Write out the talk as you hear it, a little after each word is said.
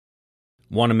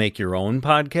Want to make your own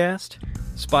podcast?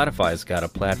 Spotify's got a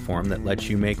platform that lets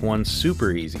you make one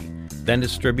super easy, then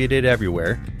distribute it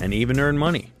everywhere and even earn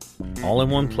money, all in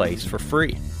one place for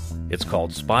free. It's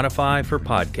called Spotify for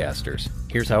Podcasters.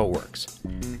 Here's how it works.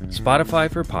 Spotify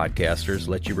for Podcasters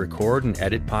lets you record and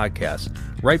edit podcasts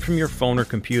right from your phone or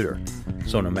computer.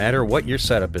 So no matter what your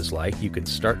setup is like, you can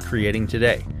start creating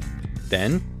today.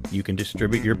 Then you can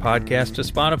distribute your podcast to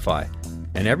Spotify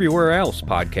and everywhere else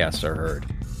podcasts are heard.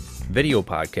 Video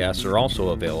podcasts are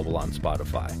also available on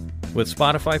Spotify. With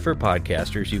Spotify for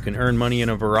Podcasters, you can earn money in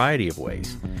a variety of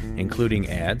ways, including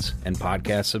ads and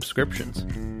podcast subscriptions.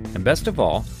 And best of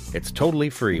all, it's totally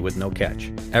free with no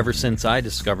catch. Ever since I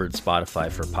discovered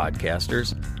Spotify for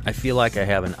Podcasters, I feel like I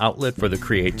have an outlet for the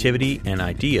creativity and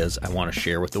ideas I want to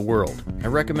share with the world. I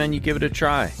recommend you give it a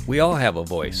try. We all have a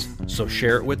voice, so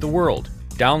share it with the world.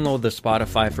 Download the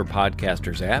Spotify for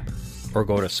Podcasters app, or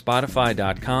go to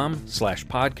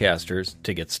spotify.com/podcasters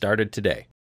to get started today.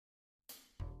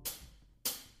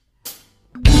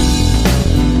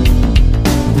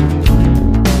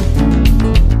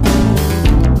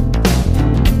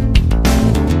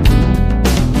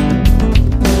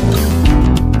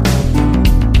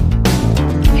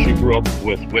 She grew up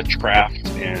with witchcraft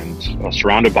and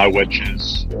surrounded by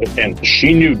witches, and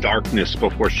she knew darkness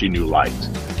before she knew light.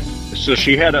 So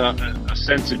she had a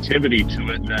sensitivity to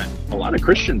it that a lot of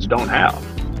Christians don't have.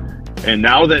 And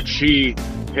now that she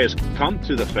has come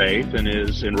to the faith and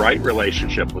is in right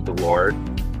relationship with the Lord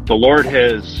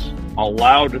has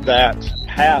allowed that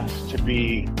path to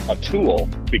be a tool,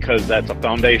 because that's a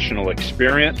foundational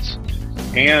experience,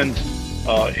 and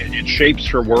it shapes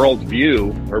her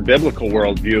worldview, her biblical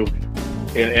worldview,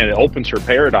 and it opens her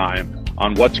paradigm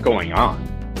on what's going on.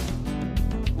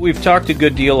 We've talked a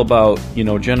good deal about,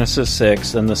 Genesis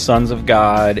 6 and the sons of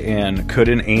God and could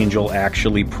an angel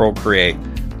actually procreate.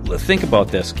 Think about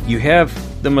this. You have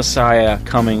the Messiah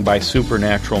coming by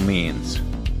supernatural means,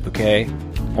 okay?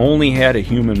 Only had a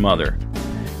human mother.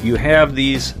 You have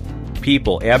these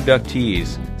people,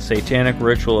 abductees, satanic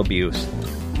ritual abuse,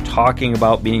 talking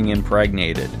about being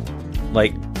impregnated.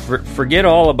 Like, forget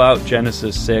all about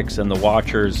Genesis 6 and the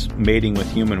Watchers mating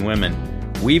with human women.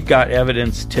 We've got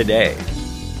evidence today.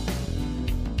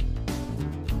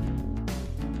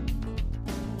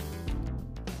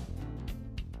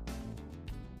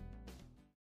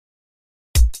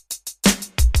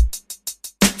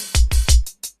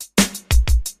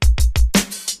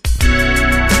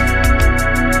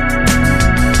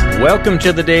 Welcome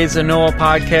to the Days of Noah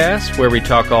podcast, where we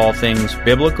talk all things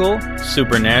biblical,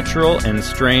 supernatural, and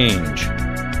strange.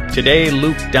 Today,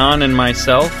 Luke, Don, and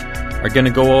myself are going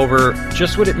to go over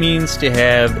just what it means to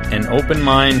have an open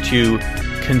mind to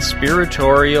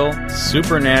conspiratorial,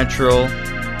 supernatural,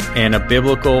 and a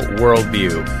biblical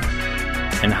worldview,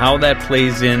 and how that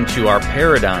plays into our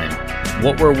paradigm,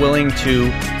 what we're willing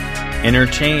to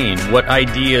entertain, what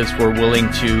ideas we're willing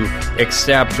to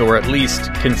accept or at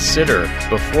least consider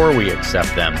before we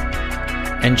accept them,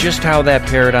 and just how that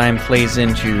paradigm plays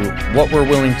into what we're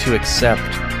willing to accept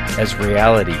as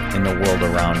reality in the world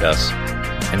around us,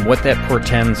 and what that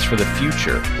portends for the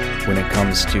future when it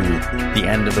comes to the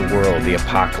end of the world, the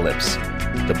apocalypse,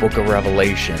 the book of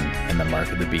Revelation, and the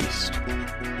mark of the beast.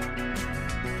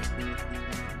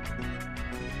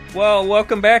 Well,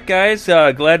 welcome back, guys.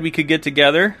 Glad we could get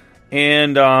together.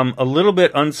 And a little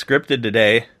bit unscripted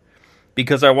today,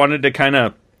 because I wanted to kind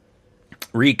of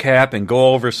recap and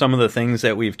go over some of the things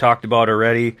that we've talked about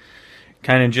already,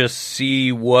 kind of just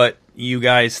see what you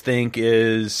guys think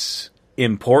is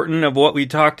important of what we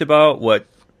talked about,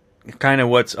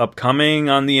 what's upcoming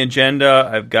on the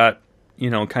agenda. I've got,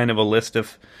 kind of a list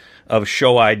of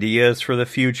show ideas for the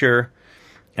future,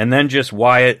 and then just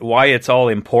why it's all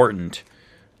important.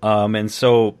 And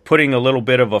so putting a little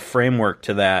bit of a framework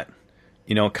to that,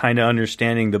 kind of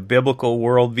understanding the biblical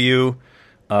worldview,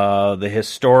 the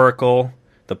historical,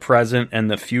 the present,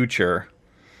 and the future.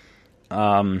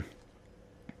 So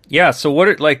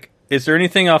is there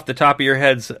anything off the top of your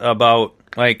heads about,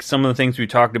 like, some of the things we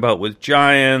talked about with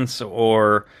giants,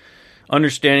 or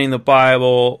understanding the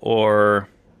Bible, or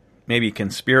maybe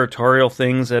conspiratorial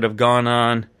things that have gone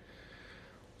on?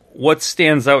 What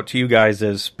stands out to you guys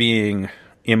as being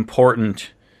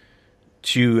important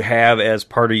to have as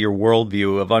part of your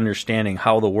worldview of understanding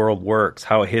how the world works,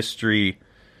 how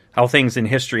things in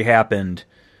history happened,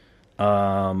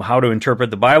 how to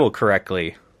interpret the Bible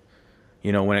correctly,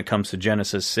 when it comes to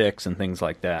Genesis 6 and things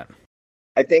like that?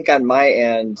 I think on my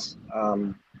end,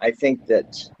 I think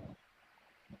that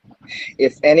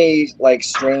if any,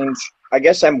 strange, I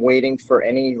guess I'm waiting for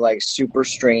any, super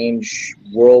strange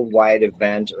worldwide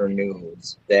event or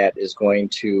news that is going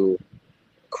to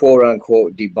quote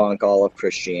unquote debunk all of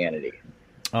Christianity.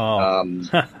 Oh,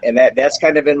 And that's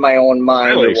kind of in my own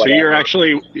mind. Really? Or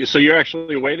So you're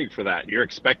actually waiting for that. You're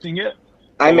expecting it?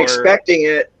 I'm expecting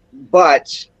it,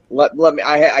 but let me.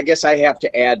 I guess I have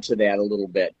to add to that a little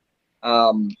bit.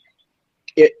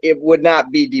 It would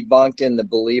not be debunked in the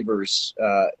believers,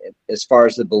 as far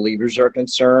as the believers are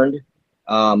concerned,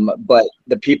 but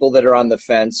the people that are on the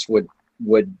fence would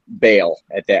bail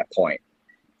at that point.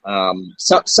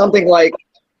 Something like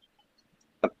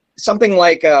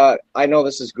I know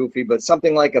this is goofy, but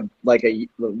something like a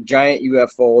giant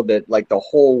UFO that like the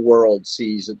whole world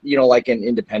sees, like in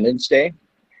Independence Day.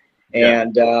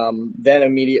 And then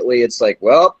immediately it's like,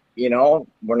 well,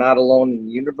 we're not alone in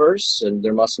the universe, and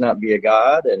there must not be a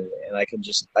God, and I can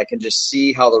just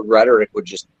see how the rhetoric would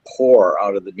just pour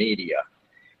out of the media.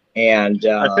 And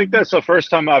I think that's the first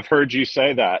time I've heard you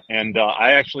say that, and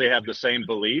I actually have the same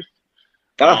belief.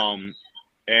 And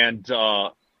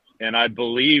I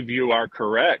believe you are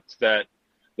correct that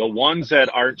the ones that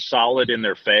aren't solid in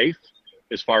their faith,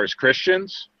 as far as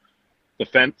Christians, the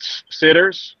fence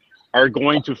sitters, are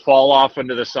going to fall off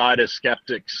into the side as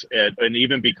skeptics and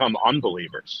even become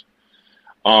unbelievers.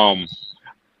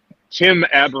 Tim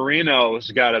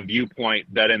Aberino's got a viewpoint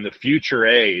that in the future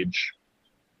age,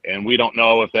 and we don't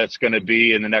know if that's going to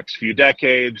be in the next few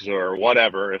decades or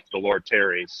whatever, if the Lord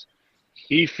tarries,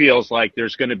 he feels like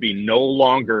there's going to be no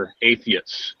longer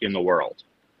atheists in the world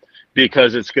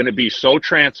because it's going to be so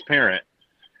transparent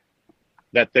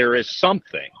that there is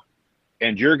something,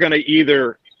 and you're going to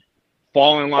either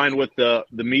fall in line with the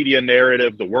media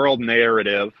narrative, the world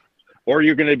narrative, or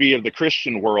you're going to be of the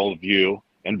Christian worldview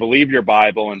and believe your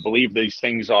Bible and believe these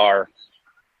things are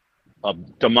a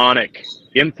demonic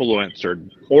influence or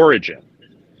origin.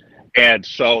 And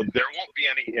so there won't be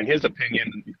any, in his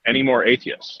opinion, any more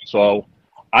atheists. So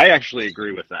I actually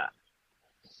agree with that.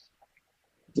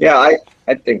 Yeah,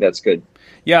 I think that's good.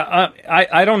 Yeah,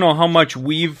 I don't know how much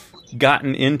we've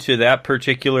gotten into that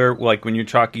particular, like when you're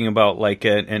talking about like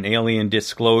an alien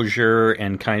disclosure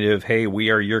and kind of, hey, we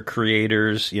are your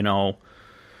creators,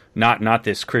 not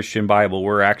this Christian Bible,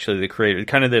 we're actually the creator,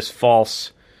 kind of this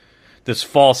false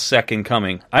second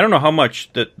coming. I don't know how much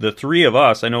the three of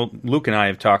us, I know Luke and I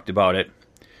have talked about it,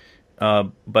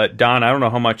 but Don, I don't know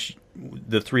how much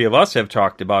the three of us have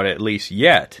talked about it at least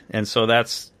yet, and so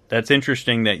that's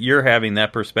interesting that you're having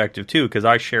that perspective too, because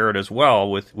I share it as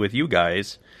well with you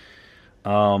guys.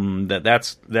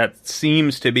 That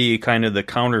seems to be kind of the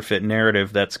counterfeit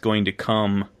narrative that's going to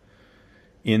come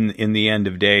in the end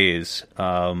of days.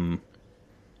 And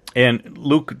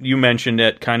Luke, you mentioned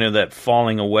it, kind of that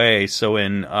falling away. So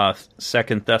in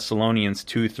 2 Thessalonians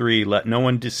 2:3, let no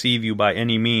one deceive you by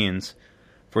any means,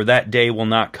 for that day will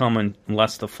not come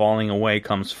unless the falling away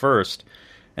comes first,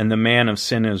 and the man of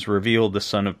sin is revealed, the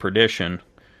son of perdition.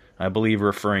 I believe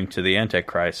referring to the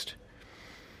Antichrist.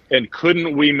 And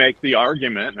couldn't we make the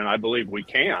argument, and I believe we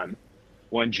can,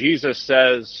 when Jesus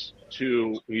says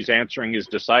he's answering his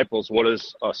disciples, what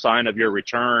is a sign of your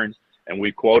return? And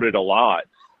we quoted a lot.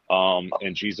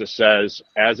 And Jesus says,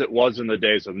 as it was in the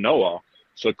days of Noah.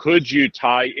 So could you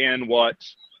tie in what,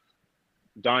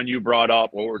 Don, you brought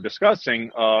up, what we're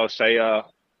discussing, say a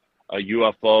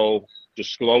UFO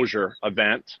disclosure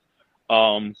event,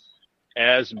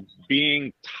 as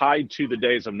being tied to the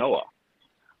days of Noah?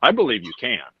 I believe you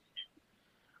can.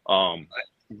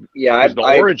 The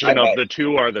origin of the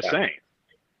two are the same.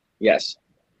 Yes.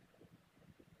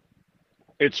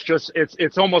 It's just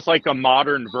it's almost like a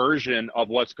modern version of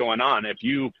what's going on. If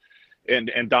you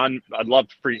and Don, I'd love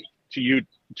for you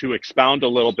to expound a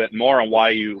little bit more on why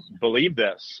you believe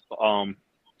this.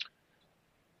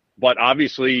 But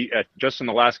obviously, just in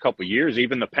the last couple of years,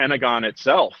 even the Pentagon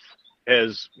itself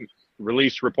has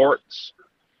released reports,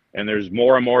 and there's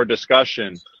more and more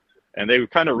discussion, and they've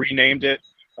kind of renamed it.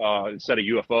 Instead of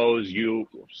UFOs,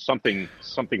 something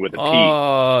with a P.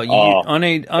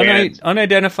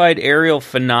 Unidentified aerial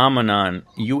phenomenon,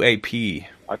 UAP.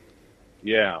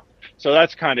 Yeah, so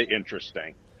that's kind of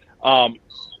interesting.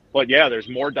 But yeah, there's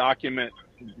more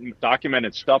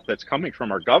documented stuff that's coming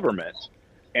from our government,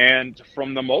 and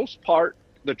from the most part,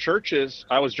 the churches.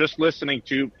 I was just listening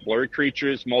to Blurry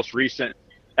Creature's most recent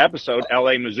episode.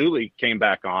 L.A. Mazzulli came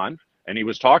back on, and he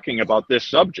was talking about this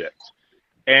subject,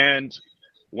 and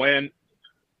when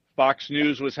Fox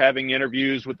News was having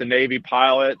interviews with the Navy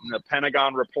pilot and the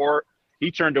Pentagon report, he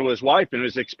turned to his wife and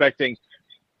was expecting,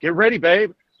 get ready,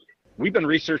 babe. We've been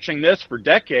researching this for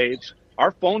decades.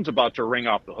 Our phone's about to ring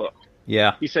off the hook.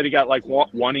 Yeah. He said he got like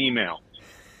one email.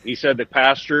 He said the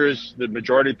pastors, the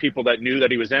majority of people that knew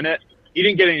that he was in it, he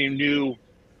didn't get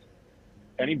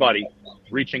anybody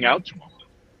reaching out to him.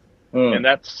 And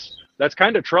that's That's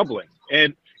kind of troubling.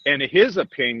 And in his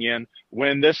opinion,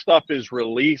 when this stuff is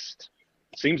released,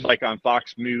 seems like on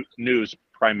Fox News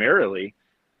primarily,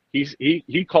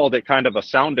 he called it kind of a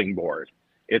sounding board.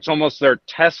 It's almost they're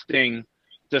testing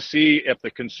to see if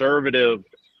the conservative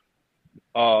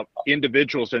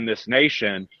individuals in this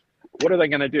nation, what are they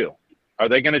going to do? Are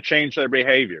they going to change their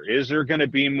behavior? Is there going to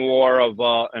be more of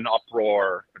an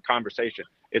uproar, a conversation?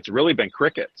 It's really been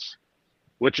crickets,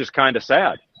 which is kind of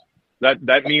sad.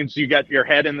 That means you got your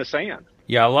head in the sand.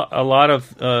 Yeah, a lot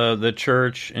of the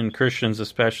church and Christians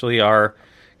especially are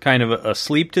kind of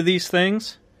asleep to these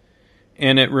things.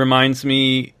 And it reminds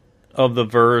me of the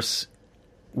verse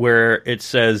where it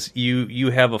says,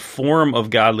 you have a form of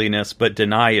godliness but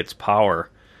deny its power.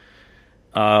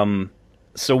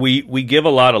 So we give a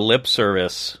lot of lip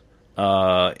service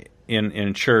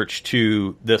in church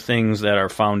to the things that are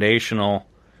foundational.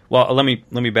 Well, let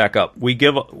me back up. We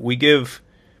give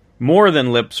more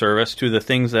than lip service to the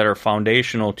things that are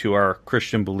foundational to our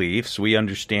Christian beliefs. We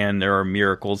understand there are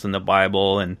miracles in the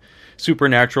Bible and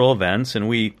supernatural events, and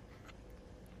we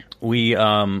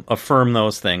affirm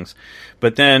those things.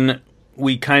 But then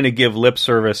we kind of give lip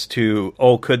service to,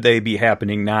 could they be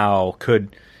happening now?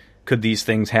 Could these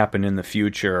things happen in the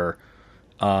future?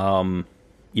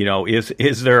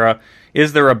 Is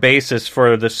there a basis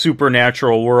for the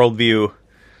supernatural worldview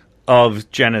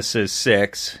of Genesis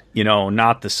 6?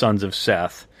 Not the sons of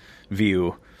Seth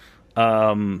view.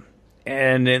 And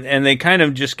they kind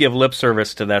of just give lip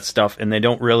service to that stuff, and they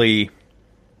don't really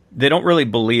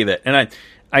believe it. And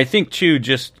I think too,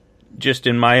 just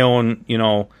in my own,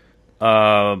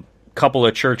 couple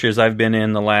of churches I've been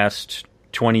in the last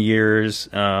 20 years,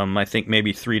 I think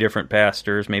maybe 3 different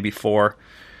pastors, maybe 4.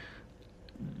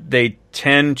 They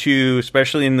tend to,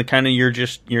 especially in the kind of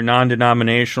your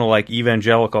non-denominational, like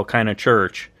evangelical kind of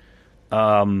church,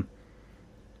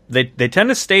 they tend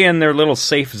to stay in their little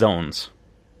safe zones.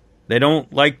 They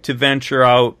don't like to venture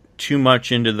out too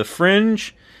much into the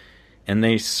fringe. And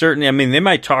they certainly, they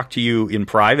might talk to you in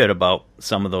private about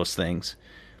some of those things,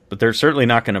 but they're certainly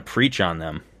not going to preach on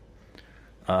them.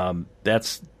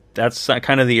 That's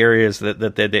kind of the areas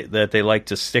that they like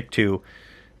to stick to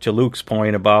Luke's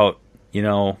point about,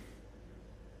 being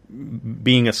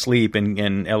asleep,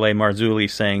 and L.A. Marzulli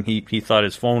saying he thought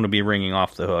his phone would be ringing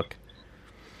off the hook.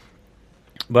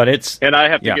 But and I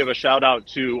have to give a shout out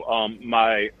to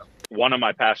one of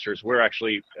my pastors. We're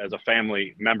actually, as a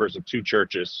family, members of 2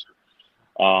 churches.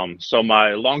 So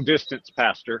my long distance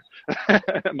pastor,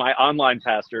 my online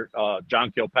pastor,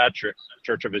 John Kilpatrick,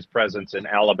 Church of His Presence in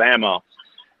Alabama,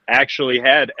 actually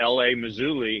had L.A.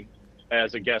 Marzulli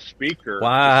as a guest speaker to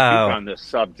speak on this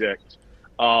subject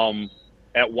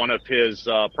at one of his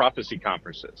prophecy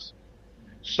conferences.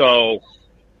 So,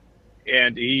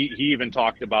 and he even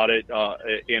talked about it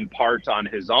in part on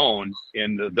his own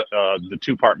in the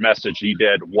 2-part message he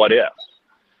did, What If?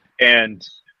 And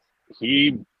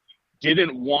he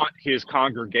didn't want his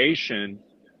congregation,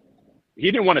 he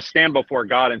didn't want to stand before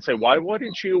God and say, why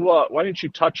didn't you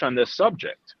touch on this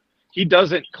subject? He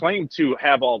doesn't claim to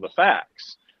have all the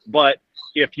facts, but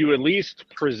if you at least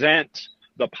present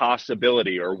the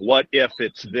possibility, or what if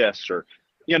it's this, or,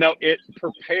 it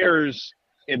prepares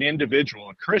an individual,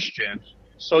 a Christian,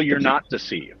 so you're not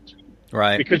deceived.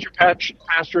 Right. Because your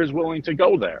pastor is willing to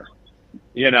go there,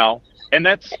 And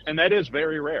that is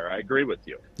very rare. I agree with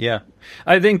you. Yeah.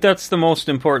 I think that's the most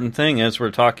important thing as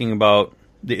we're talking about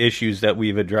the issues that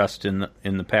we've addressed in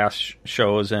the past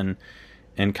shows and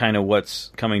kind of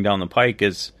what's coming down the pike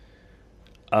is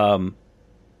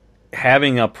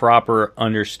having a proper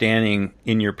understanding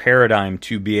in your paradigm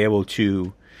to be able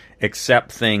to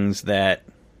accept things that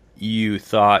you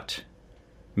thought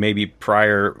maybe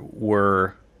prior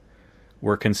were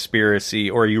conspiracy,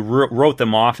 or you wrote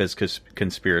them off as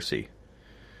conspiracy.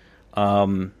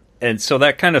 And so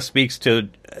that kind of speaks to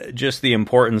just the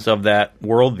importance of that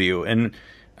worldview. And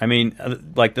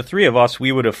like the 3 of us,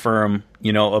 we would affirm,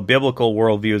 a biblical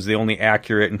worldview is the only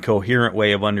accurate and coherent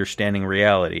way of understanding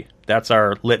reality. That's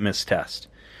our litmus test.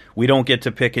 We don't get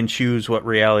to pick and choose what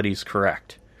reality is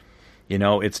correct.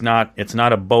 It's not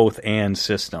a both and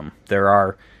system. There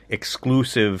are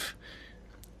exclusive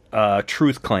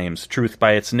truth claims. Truth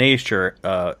by its nature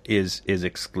is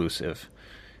exclusive.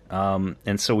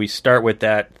 And so we start with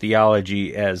that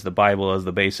theology as the Bible as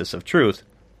the basis of truth.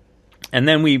 And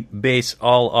then we base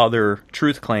all other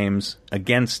truth claims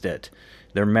against it.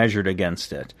 They're measured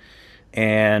against it.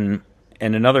 And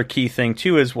another key thing,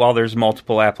 too, is while there's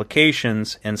multiple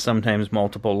applications and sometimes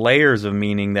multiple layers of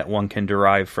meaning that one can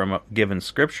derive from a given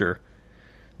scripture,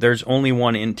 there's only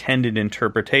one intended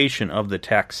interpretation of the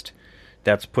text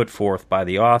that's put forth by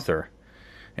the author.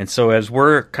 And so as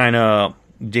we're kind of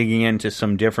digging into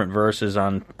some different verses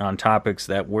on topics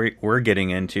that we're getting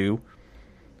into,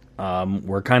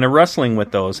 we're kind of wrestling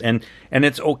with those. And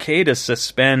it's okay to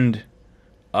suspend,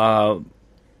 I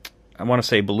want to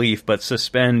say belief, but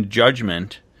suspend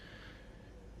judgment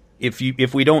if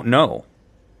we don't know.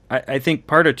 I think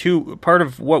part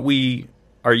of what we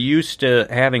are used to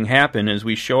having happen is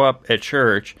we show up at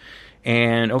church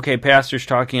and, okay, pastor's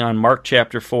talking on Mark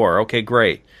chapter 4. Okay,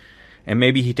 great. And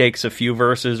maybe he takes a few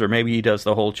verses, or maybe he does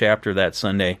the whole chapter that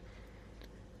Sunday.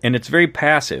 And it's very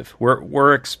passive.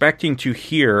 We're expecting to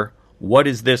hear, what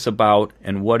is this about,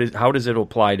 and how does it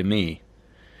apply to me?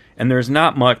 And there's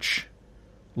not much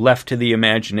left to the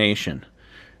imagination.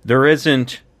 There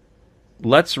isn't,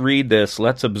 let's read this,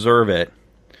 let's observe it,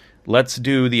 let's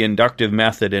do the inductive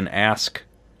method and ask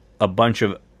a bunch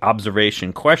of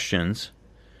observation questions.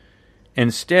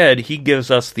 Instead, he gives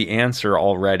us the answer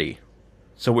already.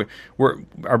 So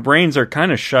our brains are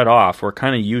kind of shut off. We're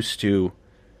kind of used to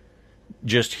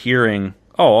just hearing,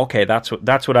 oh, okay, that's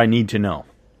what I need to know.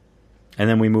 And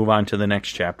then we move on to the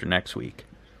next chapter next week.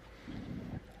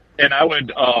 And I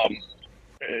would,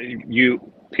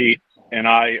 you, Pete, and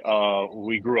I,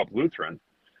 we grew up Lutheran.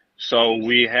 So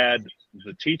we had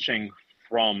the teaching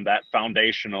from that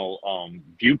foundational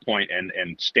viewpoint and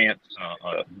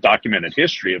documented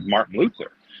history of Martin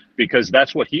Luther, because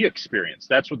that's what he experienced.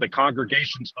 That's what the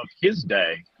congregations of his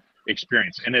day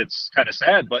experienced. And it's kind of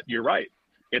sad, but you're right.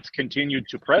 It's continued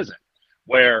to present,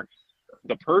 where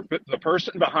the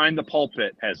person behind the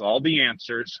pulpit has all the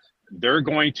answers. They're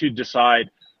going to decide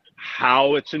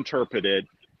how it's interpreted.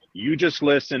 You just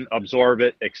listen, absorb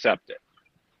it, accept it.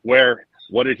 Where,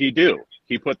 what did he do?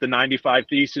 He put the 95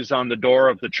 Theses on the door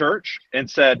of the church and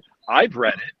said, I've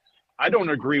read it. I don't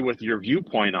agree with your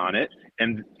viewpoint on it.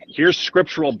 And here's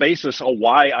scriptural basis of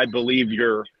why I believe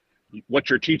what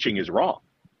you're teaching is wrong.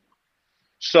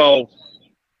 So,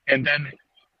 and then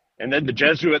the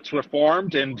Jesuits were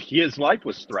formed, and his life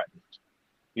was threatened.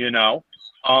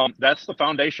 That's the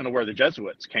foundation of where the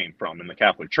Jesuits came from in the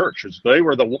Catholic Church. Is they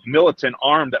were the militant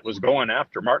arm that was going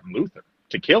after Martin Luther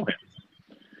to kill him.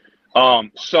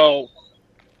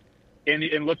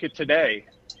 And look at today,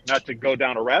 not to go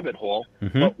down a rabbit hole,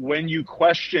 but when you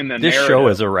question the narrative... This show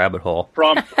is a rabbit hole.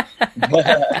 But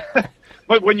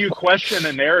when you question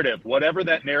a narrative, whatever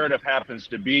that narrative happens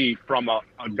to be from a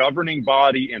governing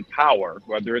body in power,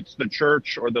 whether it's the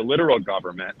church or the literal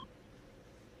government,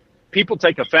 people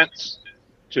take offense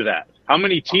to that. How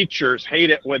many teachers hate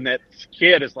it when that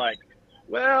kid is like,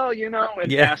 well,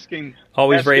 and asking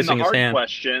raising the his hand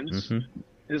questions.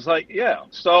 Is like, yeah.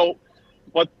 So,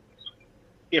 but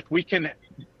if we can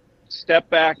step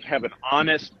back, have an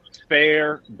honest,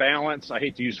 fair balance, I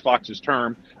hate to use Fox's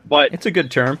term, but it's a good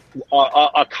term,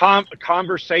 a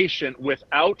conversation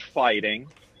without fighting,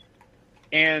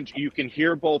 and you can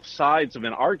hear both sides of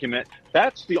an argument,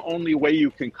 that's the only way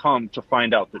you can come to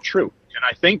find out the truth. And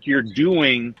I think you're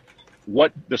doing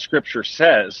what the scripture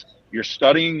says. You're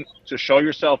studying to show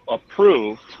yourself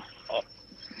approved,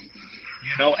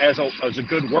 as a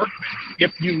good workman,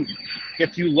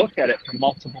 if you look at it from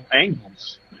multiple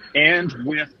angles and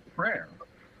with prayer,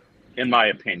 in my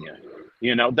opinion.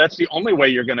 That's the only way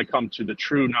you're going to come to the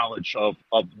true knowledge of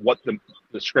what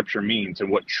the scripture means and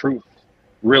what truth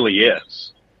really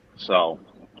is. So,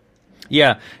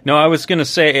 yeah, no, I was going to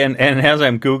say, and as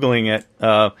I'm Googling it,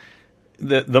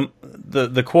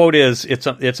 the quote is,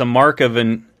 it's a mark of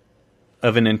an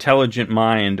intelligent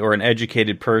mind or an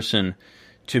educated person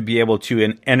to be able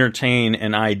to entertain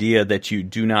an idea that you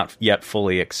do not yet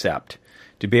fully accept,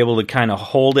 to be able to kind of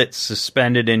hold it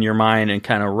suspended in your mind and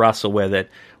kind of wrestle with it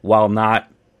while not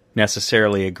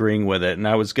necessarily agreeing with it. And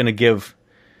I was going to give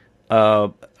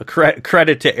a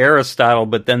credit to Aristotle,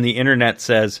 but then the internet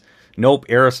says, nope,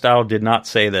 Aristotle did not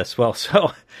say this. Well,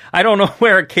 so I don't know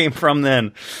where it came from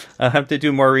then. I'll have to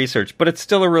do more research, but it's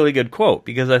still a really good quote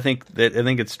because I think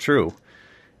it's true.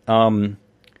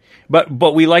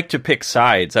 But we like to pick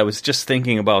sides. I was just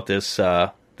thinking about this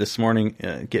this morning,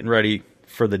 getting ready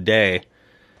for the day.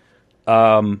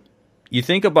 You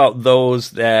think about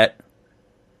those that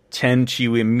tend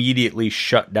to immediately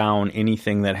shut down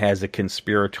anything that has a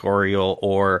conspiratorial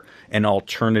or an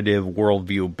alternative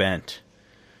worldview bent,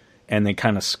 and they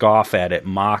kind of scoff at it,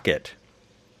 mock it.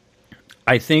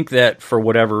 I think that for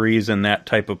whatever reason, that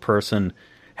type of person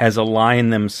has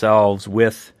aligned themselves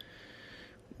with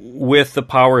the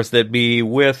powers that be,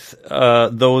 with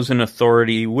those in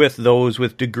authority, with those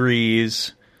with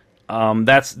degrees.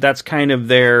 That's kind of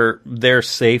their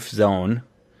safe zone.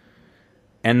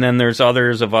 And then there's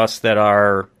others of us that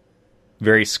are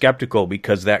very skeptical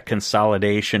because that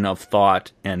consolidation of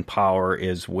thought and power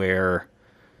is where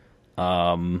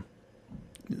the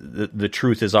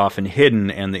truth is often hidden,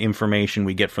 and the information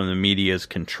we get from the media is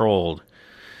controlled.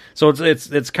 So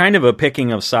it's kind of a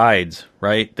picking of sides,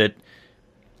 right? That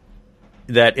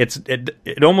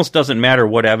it almost doesn't matter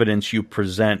what evidence you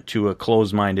present to a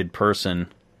closed-minded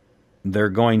person; they're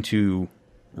going to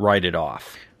write it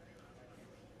off.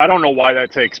 I don't know why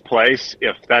that takes place.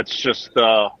 If that's just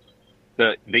the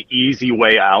easy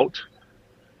way out,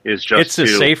 is just it's a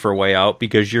safer way out,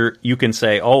 because you can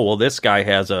say, oh well, this guy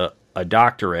has a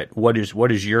doctorate. What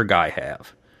does your guy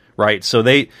have, right? So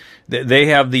they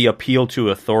have the appeal to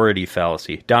authority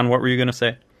fallacy. Don, what were you going to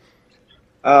say?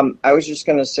 I was just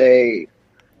going to say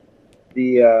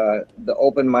the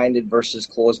open-minded versus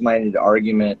closed-minded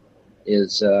argument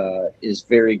is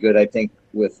very good, I think,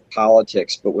 with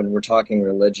politics. But when we're talking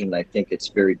religion, I think it's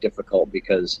very difficult,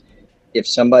 because if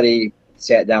somebody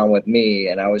sat down with me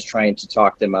and I was trying to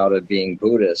talk them out of being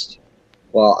Buddhist,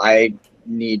 well, I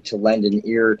need to lend an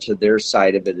ear to their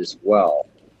side of it as well.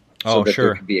 So that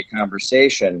there could be a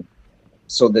conversation,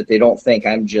 so that they don't think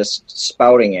I'm just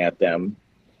spouting at them,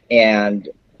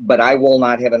 but I will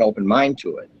not have an open mind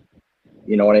to it.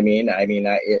 You know what I mean? I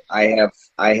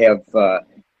have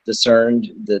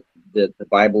discerned that the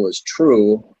Bible is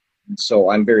true,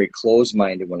 so I'm very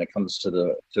closed-minded when it comes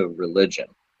to religion.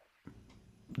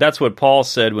 That's what Paul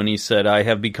said when he said, I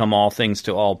have become all things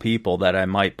to all people, that I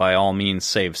might by all means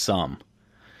save some.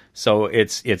 So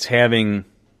it's having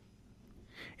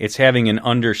an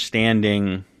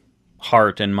understanding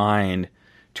heart and mind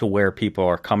to where people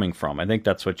are coming from. I think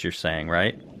that's what you're saying,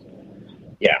 right?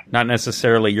 Yeah. Not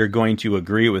necessarily you're going to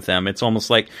agree with them. It's almost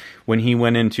like when he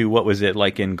went into, what was it,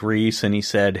 like in Greece, and he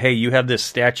said, hey, you have this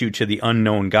statue to the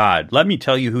unknown God. Let me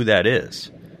tell you who that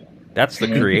is. That's the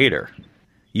creator.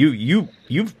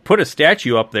 You've put a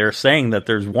statue up there saying that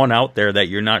there's one out there that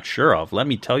you're not sure of. Let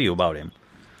me tell you about him.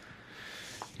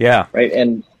 Yeah. Right.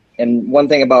 And one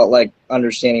thing about like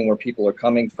understanding where people are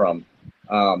coming from,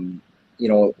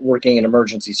 working in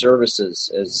emergency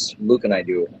services, as Luke and I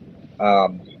do,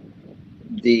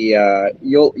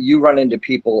 you run into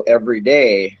people every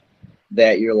day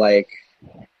that you're like,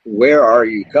 where are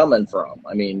you coming from?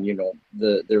 I mean,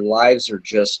 their lives are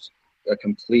just a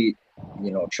complete,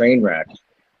 train wreck.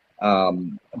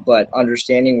 But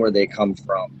understanding where they come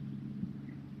from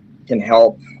can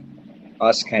help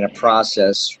us kind of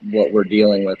process what we're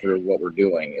dealing with or what we're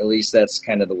doing. At least that's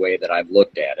kind of the way that I've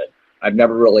looked at it. I've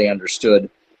never really understood,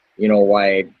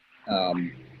 why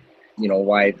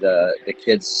the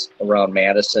kids around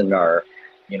Madison are,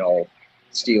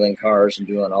 stealing cars and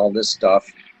doing all this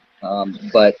stuff.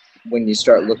 But when you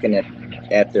start looking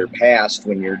at their past,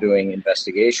 when you're doing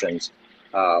investigations,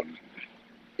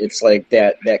 it's like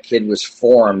that kid was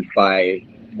formed by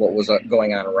what was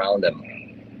going on around him.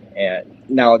 And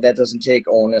now that doesn't take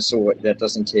onus, or that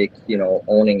doesn't take,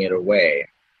 owning it away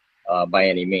by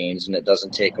any means. And it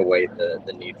doesn't take away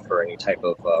the need for any type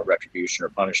of retribution or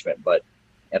punishment. But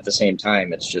at the same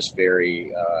time, it's just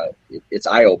very, it's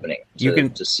eye-opening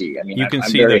to see. I mean,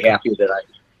 I'm very happy that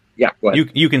go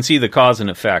ahead. You can see the cause and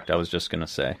effect, I was just going to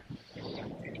say.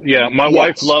 Yeah, my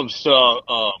wife loves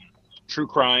true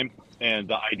crime and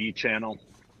the ID channel.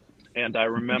 And I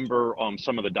remember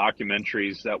some of the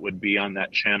documentaries that would be on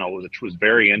that channel, which was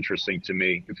very interesting to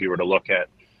me. If you were to look at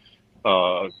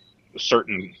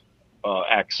certain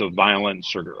acts of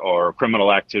violence or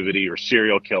criminal activity or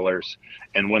serial killers,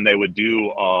 and when they would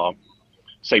do,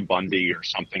 say, Bundy or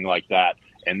something like that,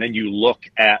 and then you look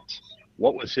at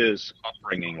what was his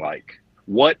upbringing like,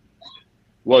 what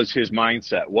was his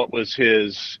mindset, what was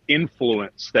his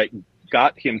influence that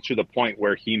got him to the point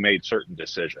where he made certain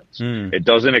decisions. It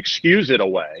doesn't excuse it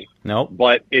away,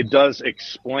 but it does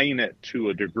explain it to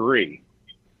a degree.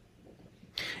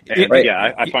 And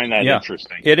I find that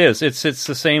interesting. It is. It's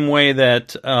the same way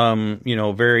that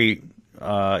very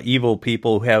evil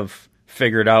people have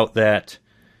figured out that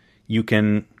you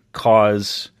can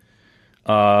cause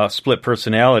split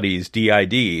personalities,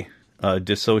 DID,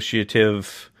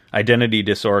 dissociative identity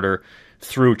disorder,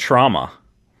 through trauma.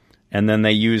 And then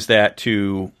they use that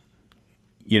to,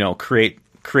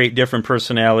 create different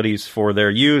personalities for their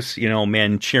use,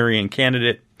 Manchurian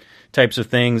Candidate types of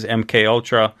things, MK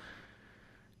Ultra.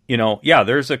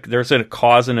 There's a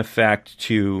cause and effect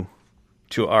to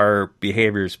our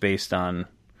behaviors based on,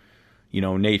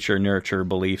 nature, nurture,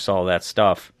 beliefs, all that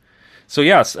stuff. So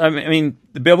yes, I mean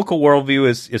the biblical worldview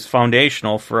is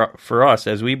foundational for us,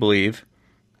 as we believe,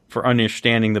 for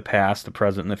understanding the past, the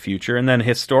present, and the future, and then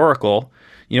historical.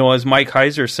 As Mike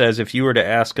Heiser says, if you were to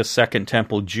ask a Second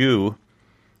Temple Jew,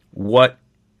 what's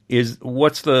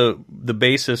the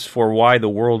basis for why the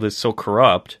world is so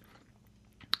corrupt,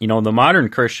 The modern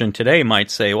Christian today might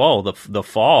say, well, the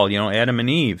fall, Adam and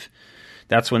Eve,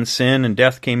 that's when sin and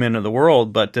death came into the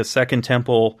world. But the Second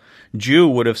Temple Jew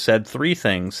would have said three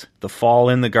things: the fall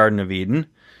in the Garden of Eden,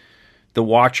 the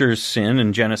Watcher's sin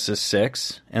in Genesis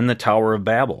 6, and the Tower of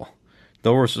Babel.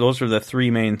 Those are the three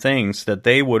main things that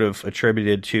they would have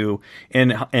attributed to.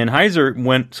 And Heiser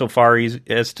went so far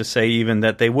as to say even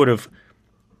that they would have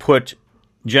put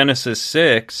Genesis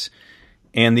 6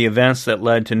 and the events that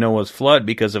led to Noah's flood,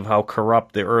 because of how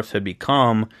corrupt the earth had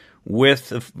become, with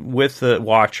the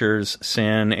Watcher's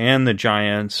sin and the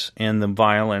giants and the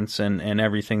violence and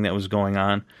everything that was going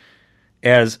on,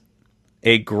 as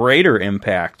a greater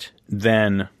impact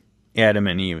than Adam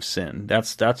and Eve's sin.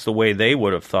 That's the way they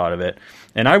would have thought of it.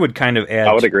 And I would kind of add...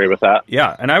 I would agree with that.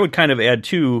 Yeah, and I would kind of add,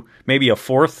 too, maybe a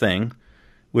fourth thing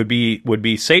would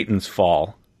be Satan's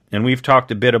fall. And we've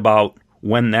talked a bit about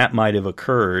when that might have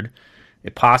occurred.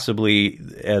 Possibly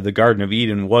the Garden of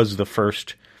Eden was the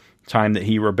first time that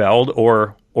he rebelled,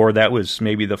 or that was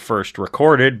maybe the first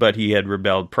recorded, but he had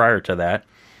rebelled prior to that.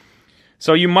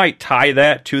 So you might tie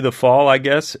that to the fall, I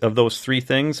guess, of those three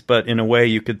things, but in a way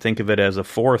you could think of it as a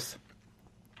fourth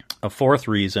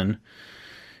reason.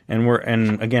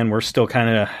 And again, we're still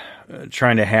kind of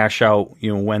trying to hash out,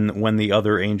 when the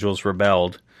other angels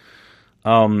rebelled.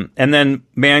 And then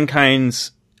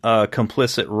mankind's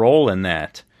complicit role in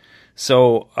that.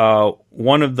 So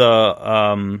one of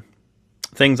the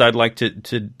things I'd like to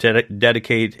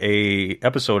dedicate a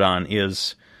episode on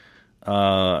is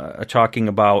talking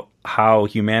about how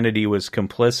humanity was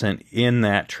complicit in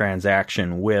that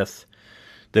transaction with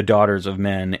the daughters of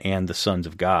men and the sons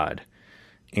of God.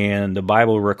 And the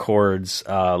Bible records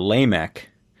Lamech,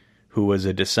 who was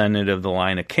a descendant of the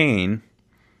line of Cain,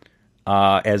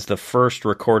 as the first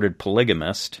recorded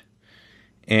polygamist,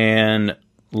 and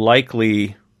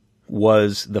likely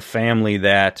was the family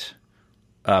that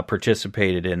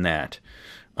participated in that.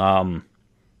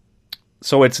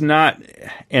 So it's not,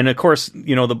 and of course,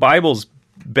 the Bible's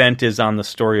bent is on the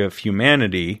story of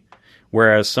humanity,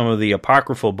 whereas some of the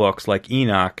apocryphal books like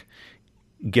Enoch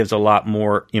gives a lot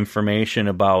more information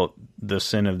about the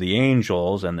sin of the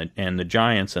angels and the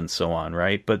giants and so on,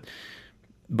 right? But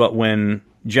when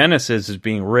Genesis is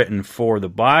being written for the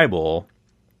Bible,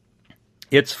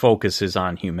 its focus is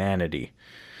on humanity.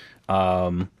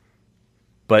 But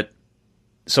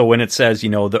so when it says,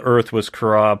 the earth was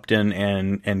corrupt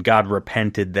and God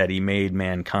repented that he made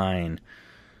mankind,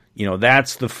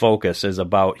 that's the focus, is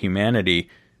about humanity.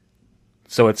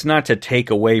 So it's not to take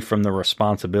away from the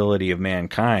responsibility of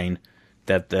mankind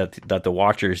that the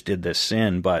Watchers did this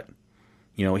sin, but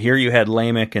here you had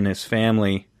Lamech and his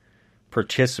family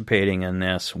participating in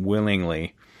this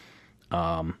willingly,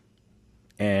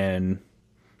 and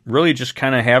really just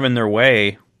kind of having their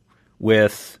way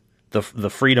with the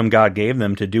freedom God gave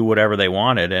them to do whatever they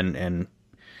wanted, and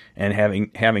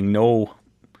having no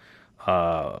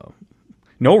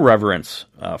reverence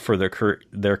for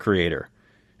their Creator.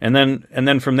 And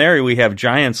then from there we have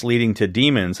giants leading to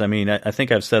demons. I mean, I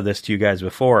think I've said this to you guys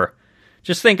before.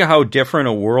 Just think of how different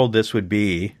a world this would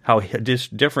be, how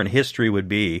different history would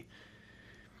be,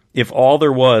 if all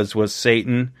there was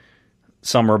Satan,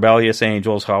 some rebellious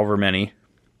angels, however many,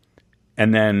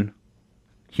 and then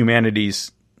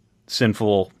humanity's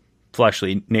sinful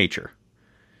fleshly nature,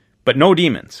 but no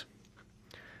demons.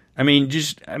 I mean,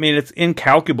 it's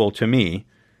incalculable to me,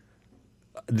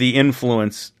 the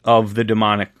influence of the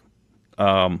demonic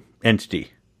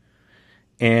entity.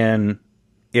 And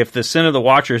if the sin of the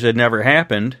Watchers had never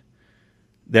happened,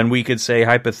 then we could say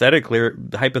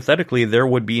hypothetically there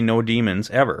would be no demons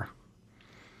ever.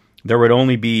 There would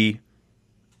only be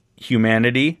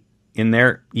humanity in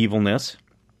their evilness,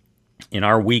 in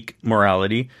our weak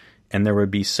morality, and there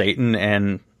would be Satan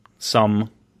and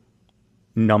some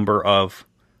number of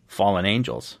fallen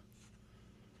angels.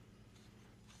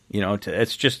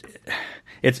 It's just,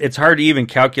 it's hard to even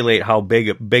calculate how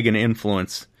big an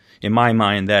influence, in my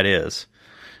mind, that is.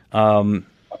 And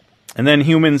then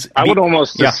humans... I would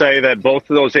almost say that both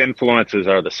of those influences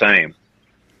are the same.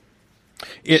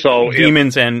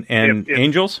 Demons and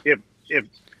angels?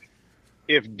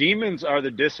 If demons are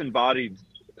the disembodied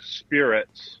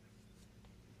spirits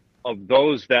of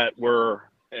those that were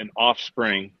an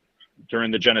offspring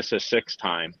during the Genesis 6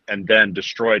 time and then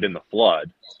destroyed in the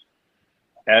flood,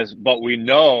 but we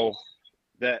know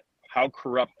that how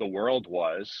corrupt the world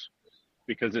was,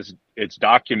 because it's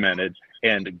documented,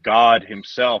 and God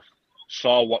himself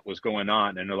saw what was going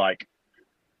on, and they're like,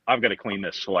 I've got to clean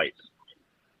this slate,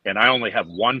 and I only have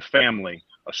one family,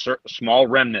 a small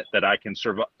remnant that I can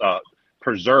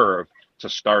preserve to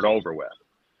start over with.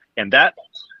 And that,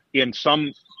 in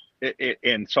some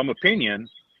opinion,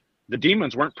 the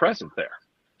demons weren't present there.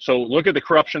 So look at the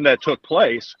corruption that took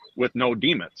place with no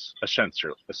demons,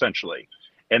 essentially.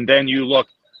 And then you look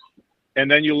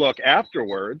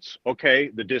afterwards,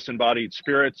 okay, the disembodied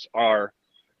spirits are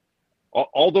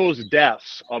all those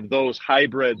deaths of those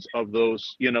hybrids of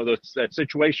those, that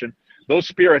situation, those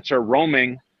spirits are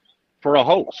roaming for a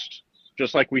host.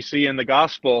 Just like we see in the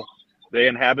gospel, they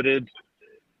inhabited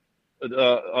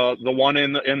the one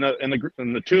in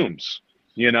the tombs,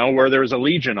 where there was a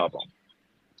legion of them.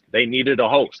 They needed a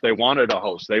host. They wanted a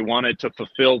host. They wanted to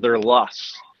fulfill their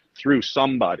lusts through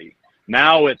somebody.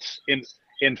 Now it's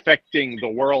infecting the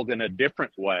world in a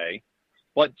different way,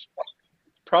 but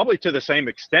probably to the same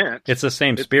extent. It's the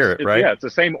same spirit, right? Yeah, it's the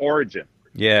same origin.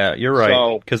 Yeah, you're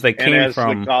right. Because they came as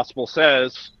from. The gospel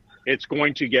says, it's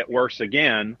going to get worse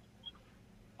again,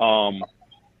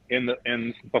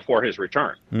 before his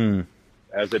return,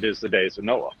 as it is the days of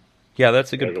Noah. Yeah,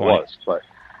 that's a good point.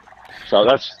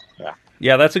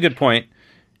 Yeah, that's a good point.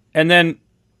 And then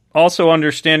also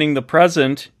understanding the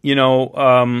present,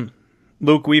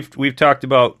 Luke, we've talked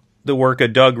about the work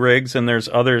of Doug Riggs, and there's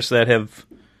others that have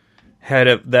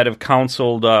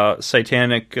counseled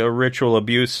satanic ritual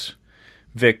abuse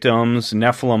victims,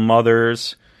 Nephilim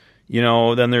mothers.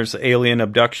 Then there's the alien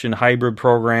abduction hybrid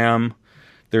program.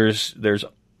 There's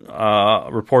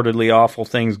reportedly awful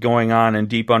things going on in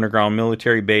deep underground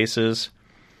military bases.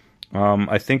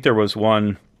 I think there was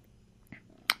one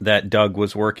that Doug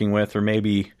was working with, or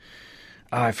maybe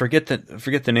I forget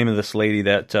the name of this lady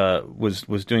that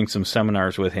was doing some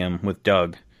seminars with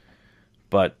Doug.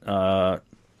 But do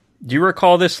you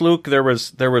recall this, Luke? There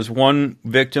was one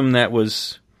victim that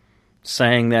was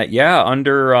saying that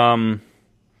under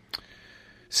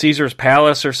Caesar's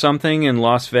Palace or something in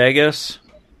Las Vegas.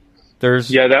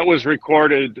 That was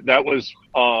recorded. That was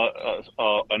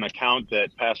an account that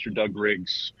Pastor Doug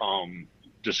Riggs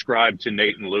described to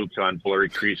Nate and Luke on Blurry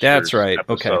Creatures. That's right.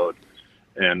 Episode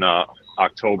in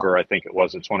October, I think it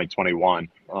was, in 2021.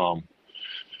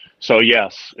 So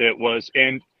yes, it was,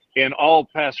 and all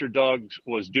Pastor Doug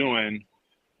was doing,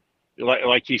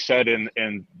 like he said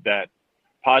in that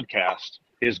podcast,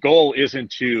 his goal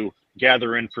isn't to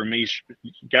gather information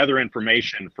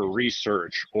for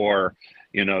research or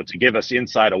to give us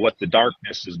insight of what the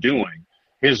darkness is doing.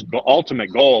 His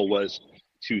ultimate goal was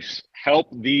to help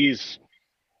these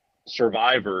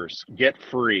survivors get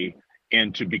free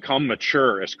and to become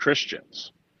mature as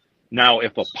Christians. Now,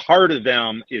 if a part of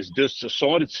them is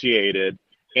disassociated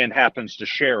and happens to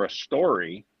share a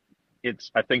story,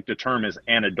 I think the term is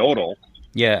anecdotal.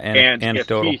 Yeah, and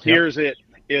anecdotal. If he hears it,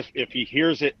 if he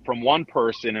hears it from one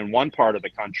person in one part of the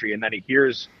country, and then he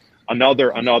hears another,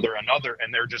 and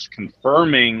they're just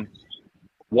confirming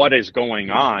what is going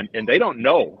on, and they don't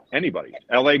know anybody.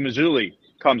 L.A. Mazzulli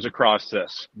comes across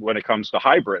this when it comes to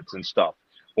hybrids and stuff,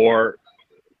 or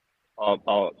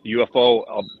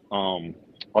UFO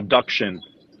abductees,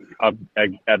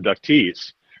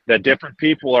 that different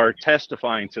people are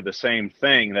testifying to the same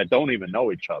thing that don't even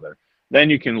know each other. Then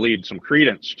you can lead some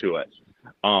credence to it.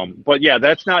 But yeah,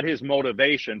 that's not his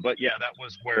motivation. But yeah, that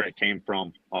was where it came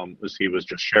from. As he was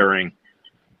just sharing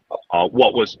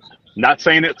what was, not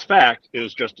saying it's fact. It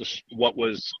was just what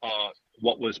was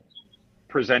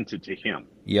presented to him.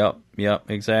 Yep,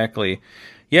 exactly.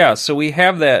 Yeah, so we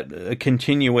have that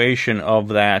continuation of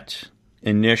that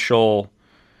initial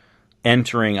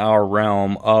entering our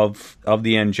realm of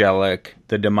the angelic,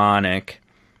 the demonic,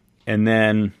 and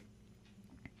then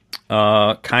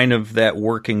kind of that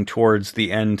working towards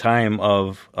the end time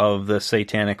of the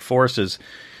satanic forces.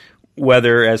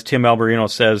 Whether, as Tim Alberino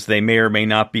says, they may or may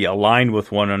not be aligned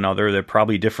with one another. They're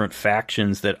probably different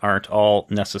factions that aren't all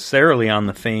necessarily on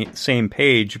the same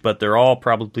page, but they're all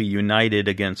probably united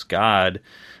against God,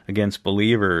 against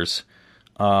believers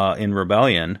in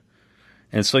rebellion.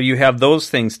 And so you have those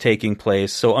things taking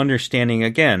place. So understanding,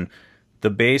 again, the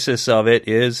basis of it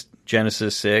is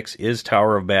Genesis 6, is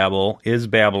Tower of Babel, is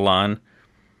Babylon,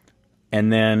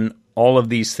 and then all of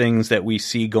these things that we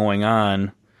see going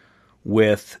on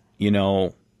with,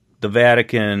 the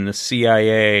Vatican, the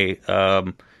CIA,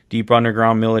 deep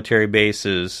underground military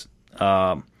bases,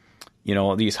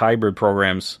 these hybrid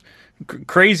programs,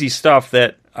 crazy stuff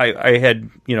that I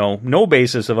had, no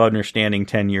basis of understanding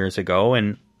 10 years ago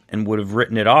and would have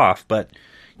written it off. But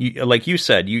like you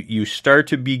said, you start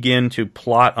to begin to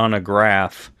plot on a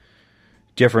graph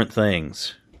different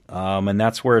things. And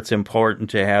that's where it's important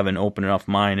to have an open enough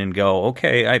mind and go,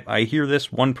 okay, I hear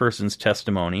this one person's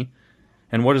testimony.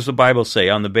 And what does the Bible say?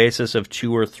 On the basis of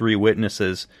 2 or 3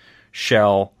 witnesses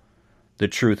shall the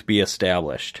truth be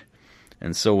established.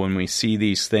 And so when we see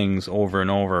these things over and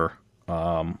over,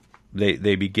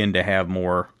 they begin to have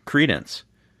more credence.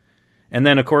 And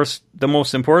then, of course, the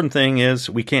most important thing is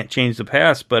we can't change the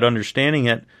past, but understanding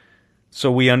it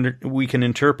so we can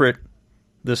interpret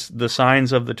the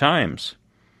signs of the times.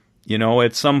 You know,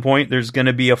 at some point there's going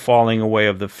to be a falling away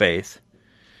of the faith.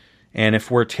 And if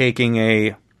we're taking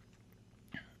a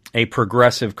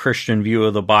progressive Christian view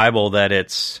of the Bible, that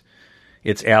it's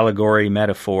allegory,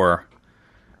 metaphor,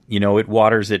 you know, it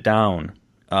waters it down.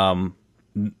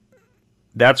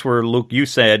 That's where, Luke, you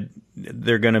said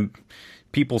they're going to,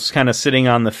 people's kind of sitting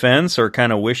on the fence or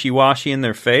kind of wishy-washy in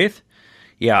their faith.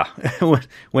 Yeah,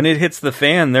 when it hits the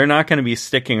fan, they're not going to be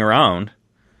sticking around.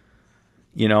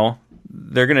 You know,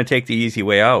 they're going to take the easy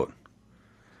way out.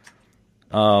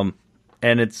 And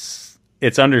it's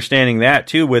understanding that,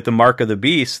 too, with the mark of the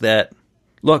beast, that,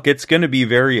 look, it's going to be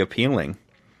very appealing.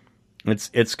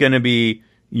 It's going to be,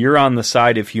 you're on the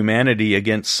side of humanity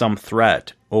against some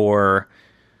threat, or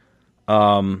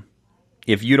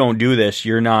if you don't do this,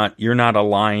 you're not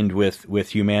aligned with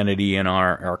humanity and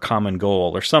our common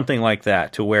goal, or something like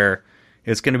that, to where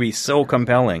it's going to be so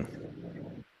compelling.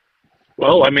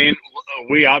 Well, I mean,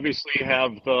 we obviously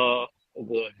have the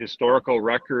historical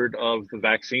record of the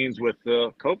vaccines with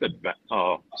the COVID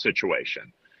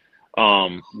situation.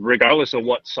 Regardless of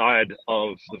what side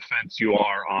of the fence you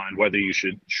are on, whether you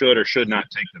should or should not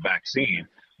take the vaccine,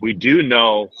 we do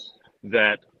know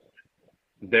that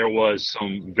there was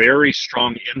some very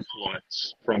strong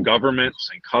influence from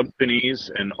governments and companies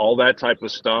and all that type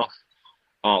of stuff,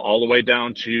 all the way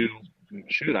down to,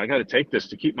 shoot, I got to take this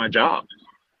to keep my job.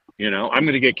 You know, I'm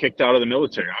going to get kicked out of the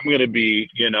military. I'm going to be,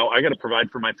 you know, I got to provide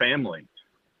for my family.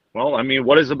 Well, I mean,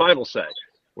 what does the Bible say?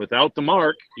 Without the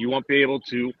mark, you won't be able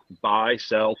to buy,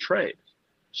 sell, trade.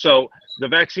 So the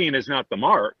vaccine is not the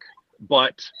mark,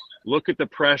 but look at the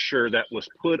pressure that was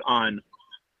put on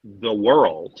the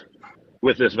world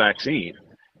with this vaccine,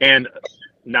 and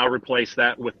now replace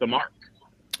that with the mark.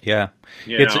 Yeah,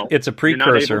 it's a precursor.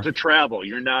 You're not able to travel.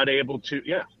 You're not able to.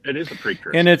 Yeah, it is a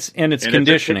precursor, and it's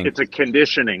conditioning. It's a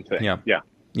conditioning thing. Yeah.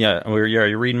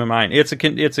 You're reading my mind. It's a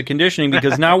conditioning,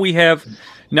 because now we have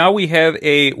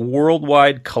a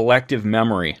worldwide collective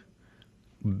memory.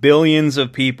 Billions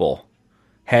of people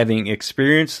having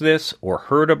experienced this or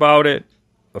heard about it,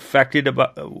 affected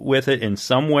with it in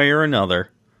some way or another,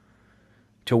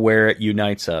 to where it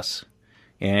unites us.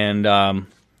 And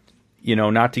you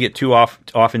know, not to get too off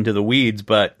into the weeds,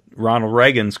 but Ronald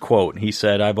Reagan's quote, he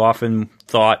said, "I've often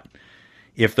thought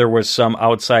if there was some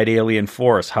outside alien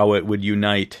force, how it would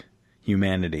unite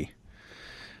humanity."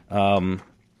 So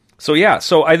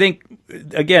I think,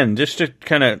 again, just to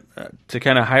kind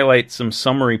of highlight some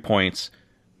summary points,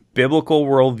 biblical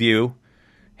worldview,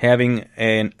 having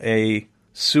a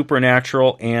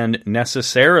supernatural and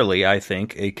necessarily, I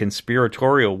think, a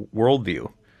conspiratorial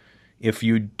worldview. If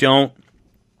you don't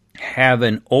have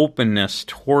an openness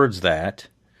towards that,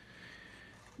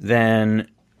 then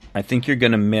I think you're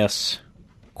going to miss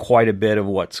quite a bit of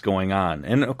what's going on.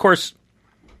 And of course,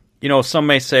 you know, some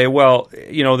may say, well,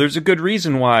 you know, there's a good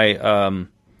reason why,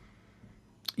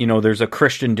 you know, there's a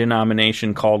Christian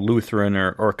denomination called Lutheran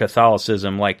or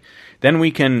Catholicism. Like, then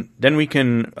we can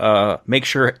make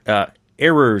sure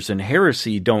errors and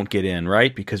heresy don't get in,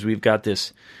 right? Because we've got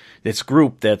this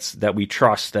group that we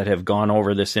trust, that have gone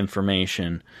over this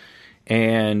information,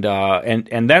 and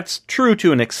that's true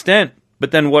to an extent.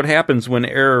 But then what happens when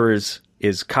error is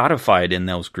codified in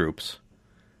those groups?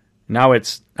 Now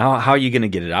how are you going to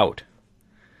get it out?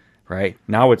 Right?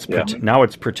 Now it's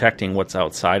protecting what's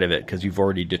outside of it, because you've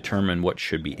already determined what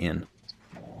should be in.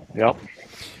 Yep.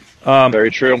 Very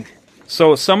true.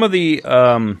 So some of the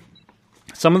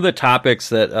topics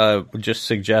that just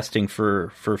suggesting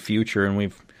for future, and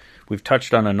we've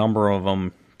touched on a number of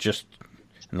them just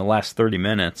in the last 30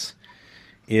 minutes,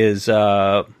 is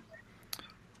I'm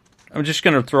just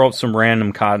going to throw out some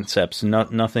random concepts,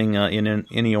 nothing in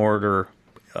any order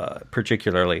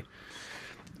particularly.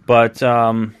 But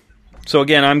so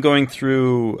again, I'm going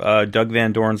through Doug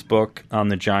Van Dorn's book on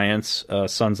the Giants,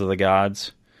 Sons of the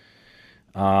Gods.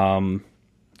 And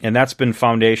that's been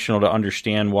foundational to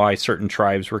understand why certain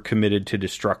tribes were committed to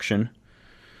destruction.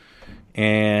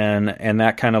 And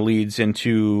that kind of leads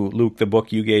into, Luke, the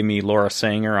book you gave me, Laura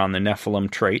Sanger, on the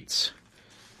Nephilim traits,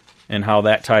 and how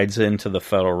that ties into the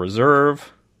Federal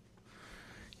Reserve.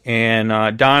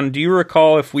 And Don, do you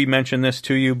recall if we mentioned this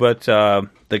to you, but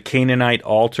the Canaanite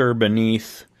altar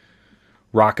beneath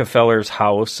Rockefeller's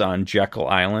house on Jekyll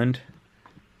Island?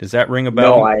 Does that ring a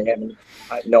bell? No, I haven't.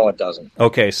 No, it doesn't.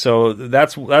 Okay, so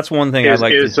that's one thing I'd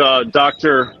like to...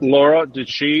 Dr. Laura, did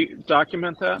she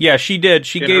document that? Yeah, she did.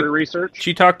 She gave her research?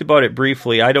 She talked about it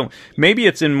briefly. Maybe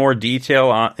it's in more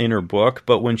detail in her book,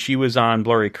 but when she was on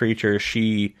Blurry Creature,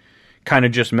 she kind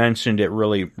of just mentioned it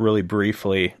really, really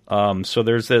briefly. So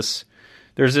there's this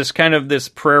kind of this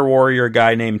prayer warrior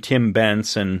guy named Tim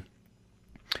Bence, and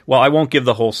well, I won't give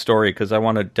the whole story because I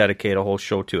want to dedicate a whole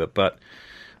show to it, but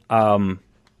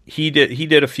he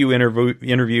did a few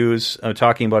interviews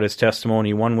talking about his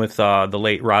testimony, one with the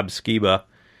late Rob Skiba,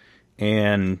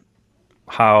 and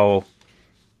how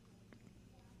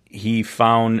he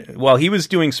found, well, he was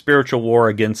doing spiritual war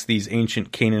against these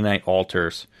ancient Canaanite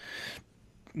altars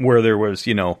where there was,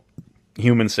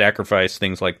 human sacrifice,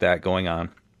 things like that going on.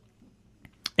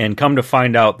 And come to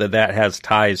find out that has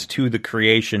ties to the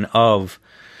creation of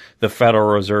the Federal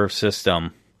Reserve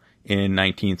System in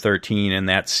 1913 and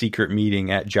that secret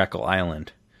meeting at Jekyll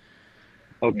Island.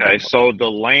 Okay, so the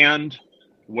land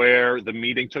where the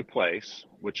meeting took place,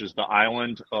 which is the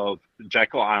island of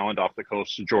Jekyll Island off the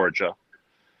coast of Georgia,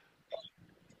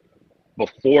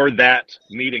 before that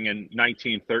meeting in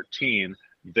 1913,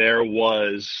 there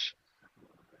was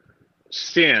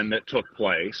sin that took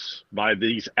place by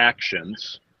these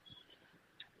actions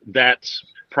that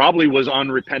probably was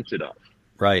unrepented of.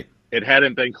 Right. It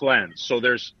hadn't been cleansed. So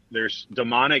there's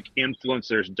demonic influence,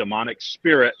 there's demonic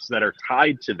spirits that are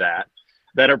tied to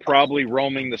that are probably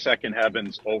roaming the second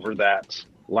heavens over that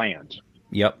land.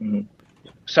 Yep.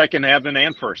 Second heaven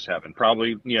and first heaven,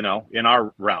 probably, in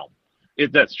our realm.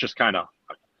 That's just kind of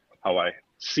how I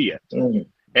see it. Mm-hmm.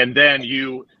 And then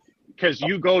because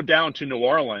you go down to New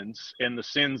Orleans and the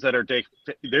sins that are,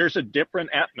 there's a different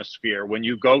atmosphere when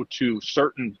you go to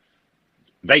certain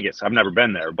Vegas. I've never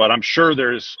been there, but I'm sure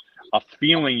there's a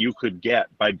feeling you could get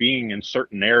by being in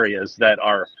certain areas that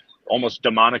are almost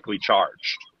demonically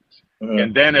charged. Mm-hmm.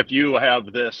 And then if you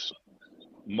have this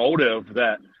motive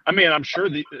that, I'm sure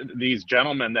these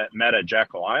gentlemen that met at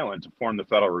Jekyll Island to form the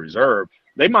Federal Reserve,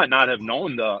 they might not have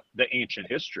known the ancient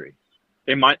history.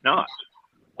 They might not.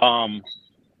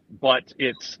 But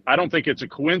I don't think it's a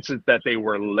coincidence that they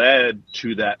were led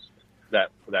to that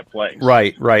place.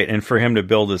 Right. And for him to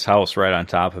build his house right on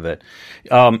top of it.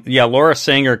 Laura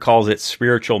Sanger calls it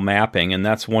spiritual mapping, and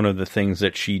that's one of the things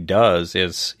that she does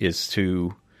is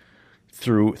to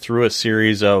through a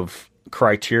series of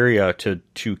criteria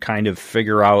to kind of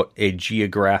figure out a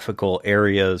geographical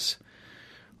area's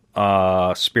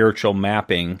spiritual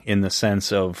mapping in the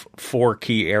sense of 4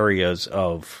 key areas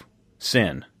of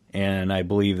sin. And I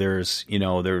believe there's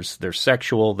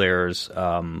sexual, there's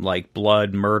like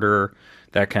blood, murder,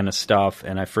 that kind of stuff,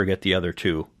 and I forget the other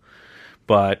 2.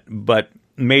 But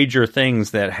major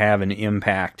things that have an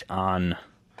impact on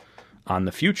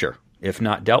the future if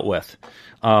not dealt with.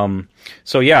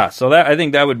 So that I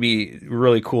think that would be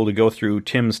really cool to go through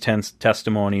Tim's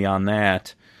testimony on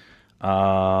that.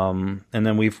 And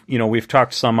then we've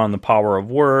talked some on the power of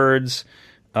words.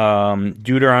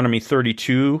 Deuteronomy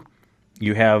 32,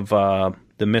 you have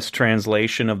the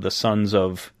mistranslation of the sons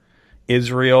of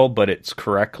Israel, but it's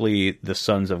correctly the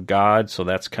sons of God. So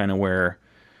that's kind of where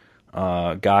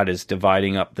God is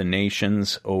dividing up the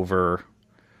nations over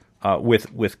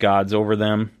with gods over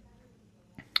them.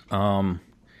 And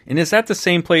is that the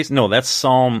same place? No, that's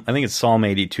Psalm. I think it's Psalm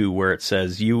 82 where it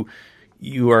says, "You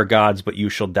are gods, but you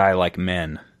shall die like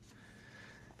men."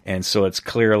 And so it's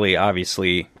clearly,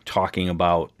 obviously, talking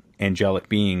about angelic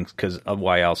beings, because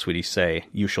why else would he say,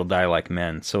 "You shall die like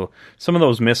men"? So some of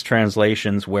those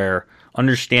mistranslations where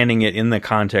understanding it in the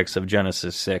context of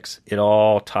Genesis 6, it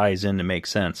all ties in to make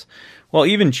sense. Well,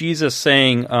 even Jesus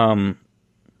saying,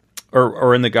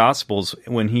 or in the Gospels,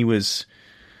 when he was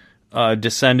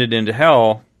descended into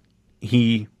hell,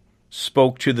 he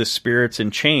spoke to the spirits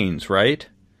in chains, right?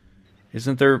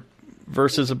 Isn't there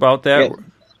verses about that? Yeah,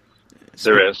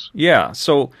 there is. Yeah.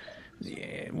 So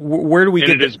where do we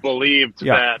get? It is believed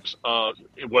that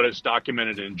what is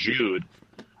documented in Jude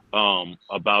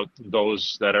about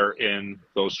those that are in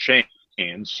those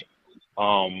chains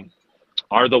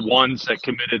are the ones that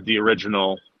committed the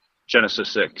original Genesis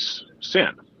 6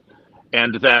 sin,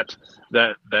 and that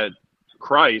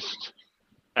Christ,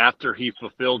 after he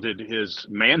fulfilled his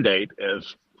mandate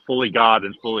as fully God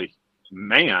and fully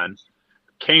man,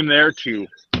 came there to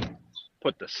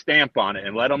put the stamp on it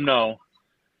and let them know,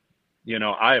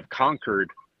 I have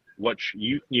conquered what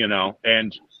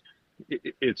and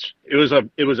it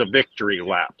was a victory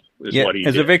lap. What he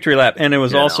did. A victory lap, and it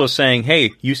was also saying,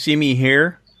 "Hey, you see me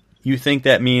here? You think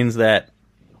that means that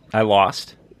I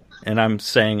lost?" And I'm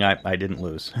saying I didn't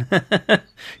lose,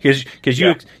 because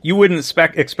you wouldn't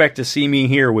expect to see me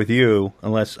here with you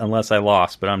unless I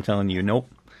lost. But I'm telling you, nope,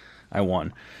 I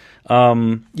won.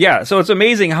 So it's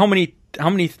amazing how many.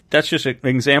 That's just an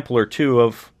example or two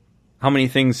of how many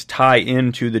things tie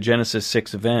into the Genesis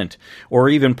 6 event, or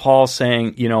even Paul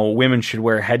saying, women should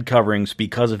wear head coverings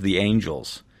because of the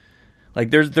angels. Like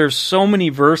there's so many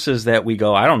verses that we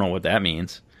go, I don't know what that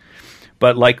means.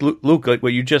 But like Luke, like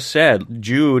what you just said,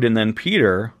 Jude and then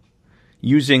Peter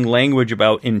using language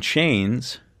about in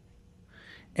chains,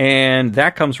 and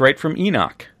that comes right from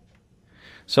Enoch.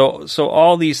 So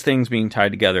all these things being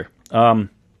tied together.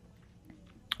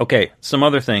 Okay, some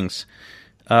other things.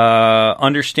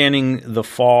 Understanding the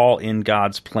fall in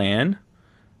God's plan.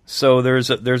 So there's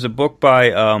a book by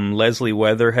Leslie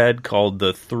Weatherhead called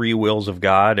The Three Wills of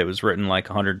God. It was written like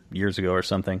 100 years ago or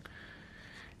something.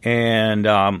 And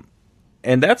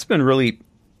that's been really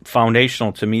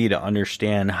foundational to me to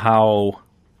understand how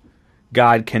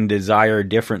God can desire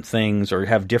different things or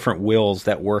have different wills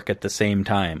that work at the same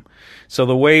time. So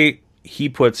the way he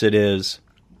puts it is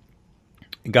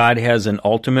God has an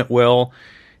ultimate will,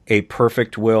 a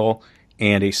perfect will,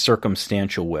 and a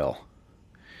circumstantial will.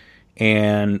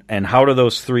 And how do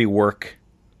those three work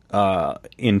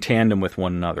in tandem with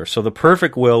one another? So the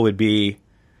perfect will would be,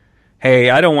 hey,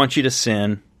 I don't want you to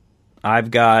sin. I've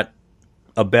got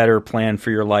a better plan for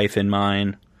your life in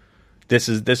mind. This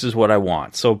is what I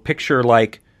want. So picture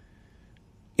like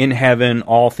in heaven,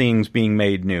 all things being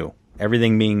made new,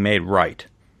 everything being made right.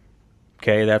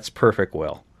 Okay, that's perfect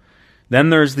will. Then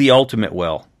there's the ultimate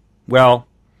will. Well,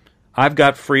 I've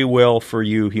got free will for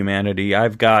you, humanity.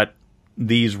 I've got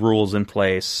these rules in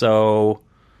place, so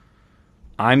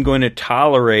I'm going to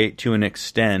tolerate to an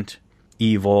extent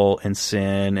evil and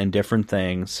sin and different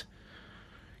things.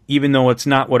 Even though it's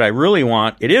not what I really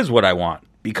want, it is what I want.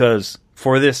 Because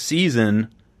for this season,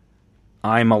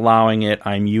 I'm allowing it,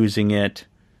 I'm using it.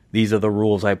 These are the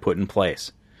rules I put in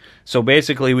place. So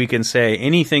basically we can say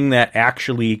anything that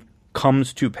actually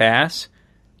comes to pass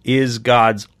is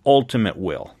God's ultimate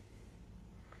will.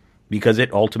 Because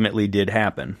it ultimately did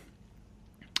happen.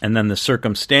 And then the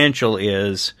circumstantial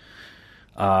is,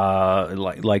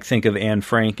 like think of Anne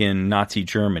Frank in Nazi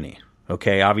Germany.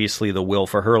 Okay, obviously the will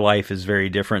for her life is very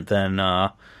different than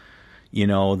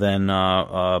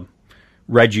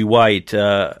Reggie White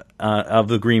of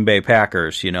the Green Bay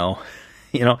Packers. Having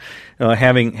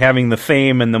the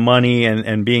fame and the money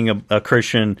and being a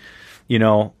Christian, in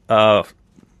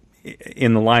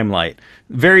the limelight.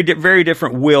 Very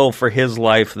different will for his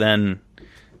life than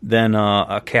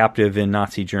a captive in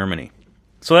Nazi Germany.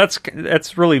 So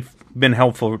that's really been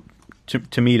helpful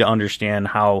to me to understand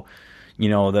how,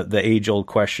 the age-old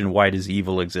question, why does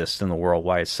evil exist in the world?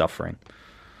 Why is suffering?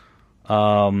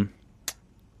 And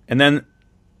then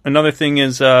another thing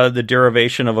is the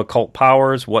derivation of occult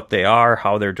powers, what they are,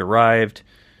 how they're derived,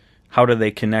 how do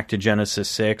they connect to Genesis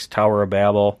 6, Tower of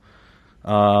Babel.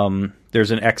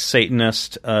 There's an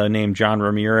ex-Satanist named John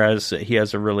Ramirez.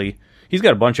 He's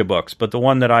got a bunch of books, but the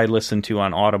one that I listened to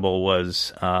on Audible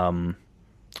was, I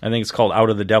think it's called Out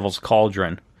of the Devil's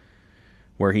Cauldron,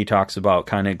 where he talks about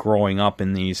kind of growing up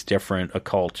in these different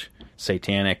occult,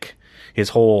 satanic. His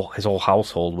whole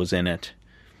household was in it,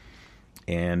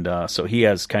 and so he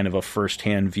has kind of a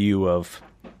first-hand view of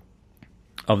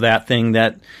that thing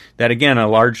that again,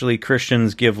 largely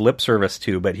Christians give lip service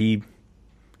to, but he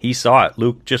saw it.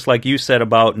 Luke, just like you said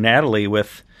about Natalie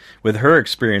with her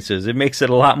experiences, it makes it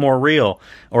a lot more real.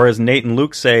 Or as Nate and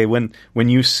Luke say, when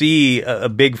you see a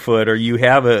Bigfoot or you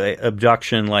have a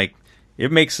abduction, like,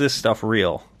 it makes this stuff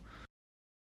real.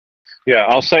 Yeah,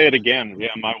 I'll say it again.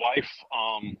 Yeah, my wife,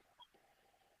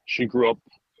 she grew up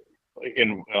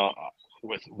in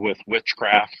with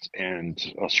witchcraft and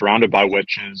surrounded by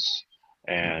witches,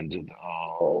 and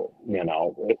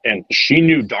and she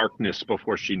knew darkness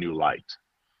before she knew light.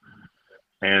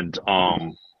 And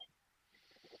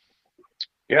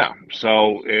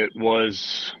so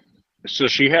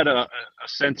she had a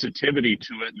sensitivity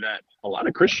to it that a lot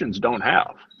of Christians don't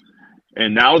have.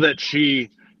 And now that she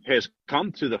has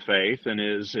come to the faith and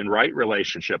is in right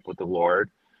relationship with the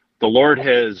Lord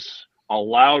has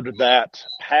allowed that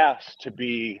past to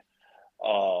be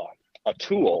a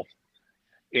tool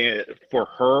for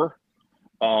her,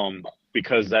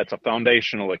 because that's a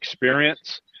foundational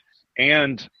experience,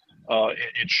 and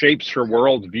it shapes her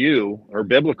worldview, her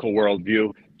biblical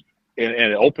worldview, and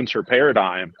it opens her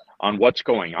paradigm on what's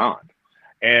going on.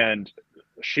 And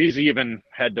she's even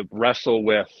had to wrestle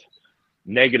with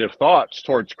negative thoughts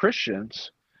towards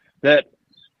Christians that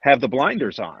have the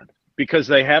blinders on because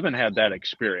they haven't had that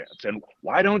experience. And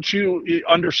why don't you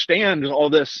understand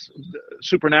all this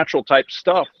supernatural type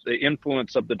stuff, the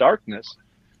influence of the darkness?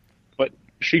 But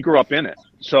she grew up in it.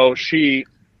 So she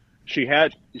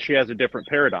has a different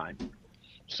paradigm.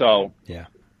 So yeah,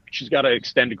 she's got to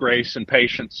extend grace and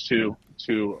patience to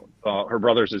her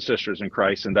brothers and sisters in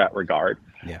Christ in that regard.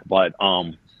 Yeah. But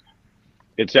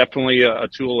it's definitely a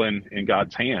tool in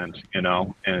God's hand,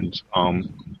 and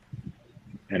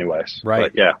anyways.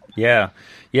 Right. But Yeah.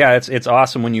 It's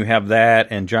awesome when you have that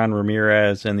and John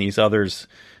Ramirez and these others,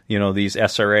 these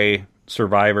SRA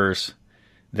survivors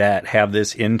that have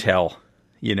this intel.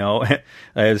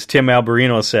 As Tim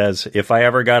Alberino says, if I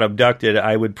ever got abducted,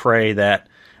 I would pray that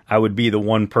I would be the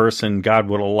one person God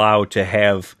would allow to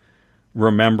have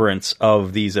remembrance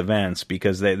of these events,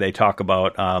 because they talk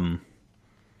about,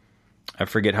 I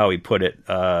forget how he put it,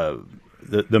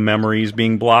 the memories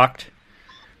being blocked.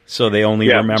 So they only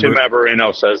remember. Tim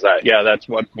Alberino says that. Yeah, that's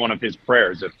what one of his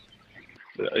prayers.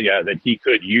 That he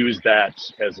could use that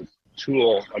as a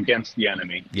tool against the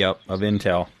enemy. Yep, of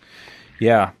intel.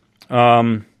 Yeah.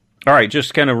 All right,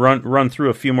 just kind of run through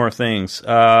a few more things.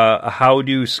 How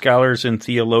do scholars and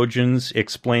theologians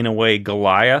explain away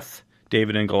Goliath,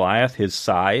 David and Goliath, his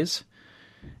size,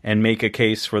 and make a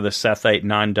case for the Sethite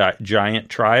non-giant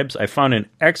tribes? I found an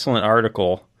excellent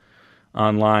article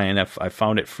online. I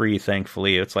found it free,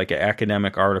 thankfully. It's like an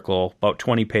academic article, about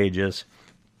 20 pages.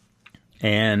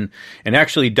 And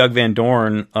actually, Doug Van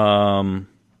Dorn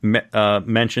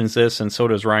mentions this, and so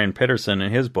does Ryan Pitterson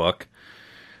in his book,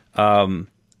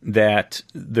 that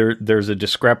there's a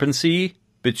discrepancy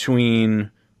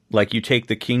between, like, you take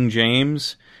the King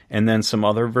James and then some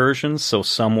other versions. So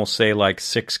some will say like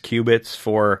 6 cubits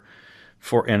for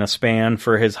in a span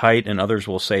for his height, and others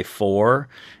will say 4.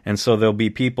 And so there'll be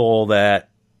people that,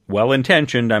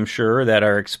 well-intentioned, I'm sure, that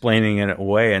are explaining it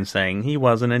away and saying he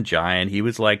wasn't a giant, he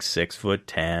was like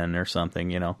 6'10" or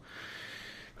something,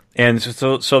 And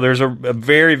so there's a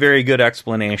very, very good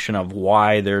explanation of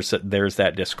why there's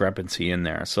that discrepancy in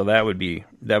there. So that would be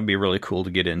really cool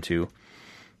to get into.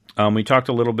 We talked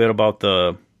a little bit about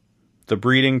the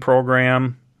breeding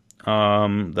program,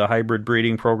 the hybrid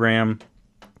breeding program,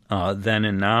 then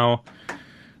and now.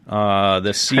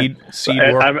 The seed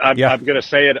work. I'm going to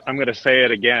say it. I'm going to say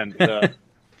it again. That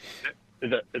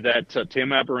Tim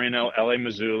Alberino, L.A.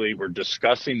 Mazzulli were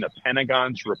discussing the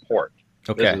Pentagon's report.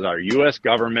 Okay. This is our U.S.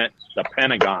 government, the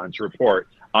Pentagon's report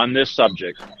on this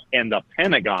subject, and the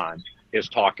Pentagon is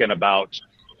talking about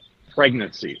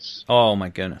pregnancies. Oh my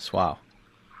goodness! Wow.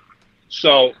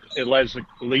 So it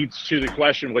leads to the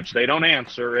question, which they don't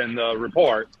answer in the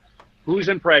report: who's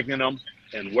impregnating them,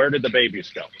 and where did the babies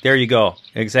go? There you go.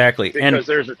 Exactly. Because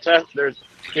there's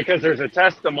a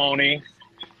testimony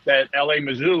that L.A.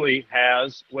 Mazzulli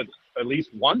has with at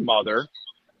least one mother.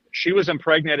 She was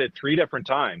impregnated 3 different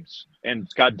times and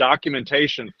got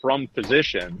documentation from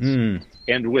physicians.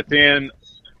 And within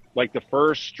like the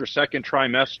first or second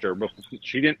trimester, but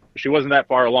she wasn't that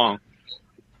far along.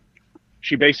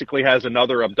 She basically has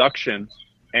another abduction,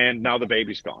 and now the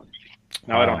baby's gone.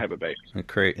 Now I don't have a baby.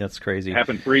 That's crazy. It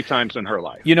happened 3 times in her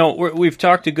life. We've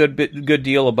talked a good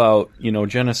deal about,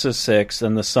 Genesis 6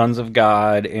 and the sons of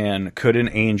God, and could an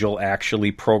angel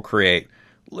actually procreate?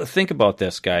 Think about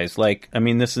this, guys.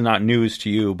 This is not news to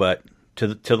you, but to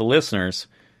the listeners,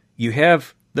 you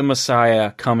have the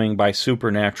Messiah coming by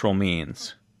supernatural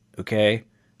means, okay?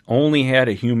 Only had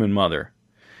a human mother.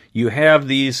 You have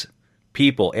these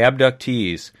people,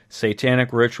 abductees,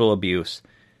 satanic ritual abuse,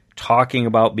 talking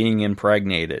about being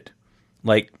impregnated.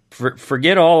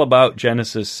 Forget all about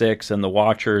Genesis 6 and the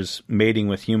Watchers mating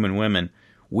with human women.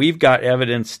 We've got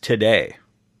evidence today,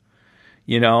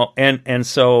 and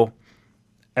so,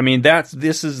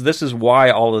 this is why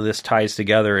all of this ties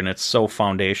together, and it's so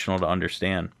foundational to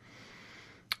understand.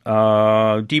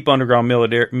 Deep underground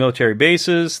military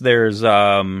bases. There's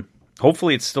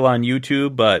hopefully it's still on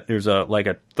YouTube, but there's a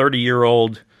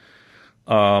 30-year-old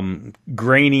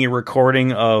grainy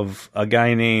recording of a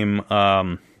guy named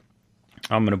I'm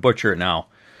going to butcher it now.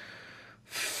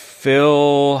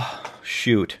 I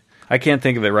can't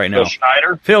think of it right now.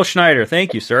 Phil Schneider.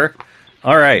 Thank you, sir.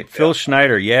 All right, Phil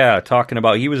Schneider, talking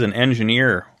about, he was an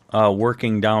engineer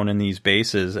working down in these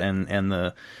bases, and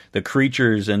the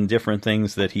creatures and different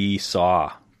things that he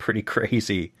saw. Pretty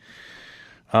crazy.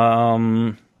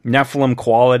 Nephilim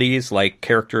qualities, like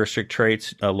characteristic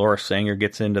traits, Laura Sanger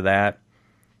gets into that.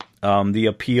 The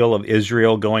appeal of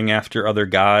Israel going after other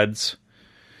gods,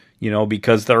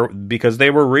 because they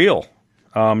were real.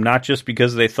 Not just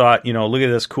because they thought, look at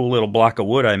this cool little block of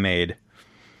wood I made.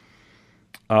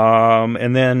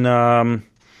 And then,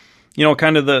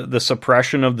 kind of the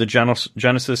suppression of the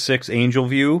Genesis 6 angel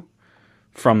view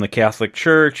from the Catholic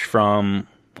Church, from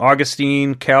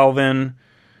Augustine, Calvin,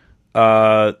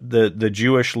 the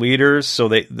Jewish leaders. So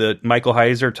Michael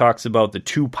Heiser talks about the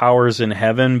 2 powers in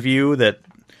heaven view that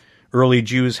early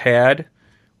Jews had.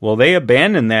 Well, they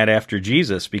abandoned that after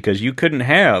Jesus, because you couldn't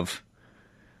have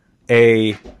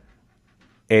a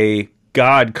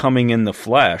God coming in the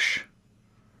flesh.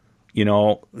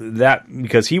 That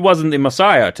because he wasn't the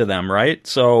Messiah to them, right?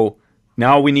 So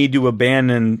now we need to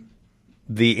abandon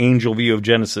the angel view of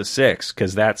Genesis 6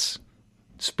 because that's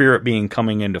spirit being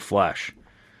coming into flesh.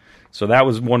 So that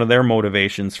was one of their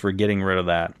motivations for getting rid of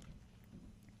that.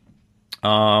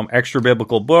 Extra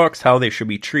biblical books, how they should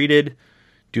be treated.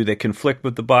 Do they conflict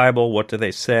with the Bible? What do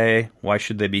they say? Why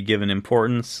should they be given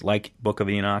importance? Like Book of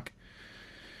Enoch.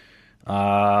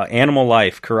 Animal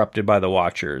life corrupted by the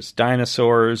Watchers.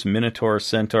 Dinosaurs, minotaurs,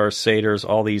 centaurs, satyrs,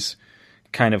 all these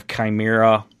kind of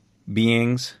chimera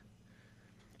beings.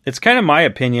 It's kind of my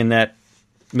opinion that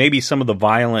maybe some of the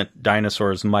violent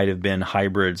dinosaurs might have been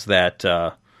hybrids that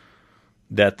the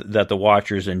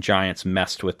Watchers and Giants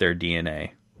messed with their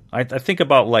DNA. I think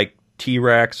about like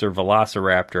T-Rex or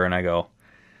Velociraptor, and I go,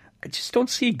 I just don't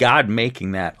see God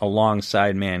making that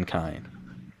alongside mankind.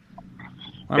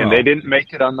 And they didn't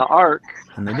make it on the ark.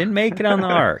 And they didn't make it on the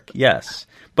ark, yes.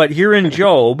 But here in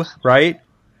Job, right,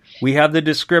 we have the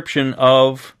description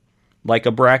of like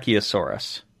a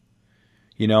brachiosaurus.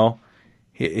 You know,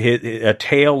 a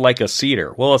tail like a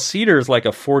cedar. Well, a cedar is like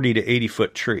a 40 to 80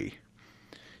 foot tree.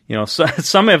 You know, so,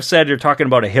 some have said you're talking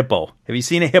about a hippo. Have you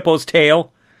seen a hippo's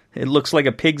tail? It looks like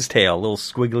a pig's tail, a little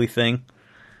squiggly thing.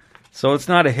 So it's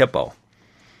not a hippo.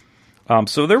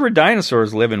 So there were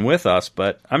dinosaurs living with us,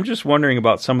 but I'm just wondering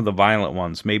about some of the violent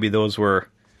ones. Maybe those were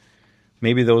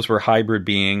hybrid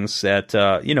beings that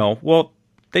well,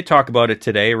 they talk about it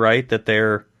today, right? That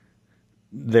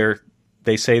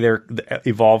they say they're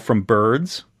evolved from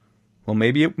birds. Well,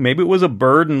 maybe it was a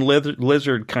bird and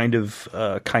lizard kind of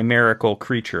chimerical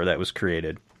creature that was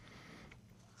created.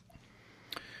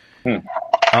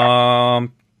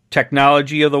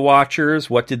 Technology of the Watchers.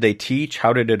 What did they teach?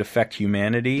 How did it affect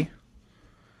humanity?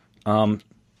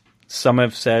 Some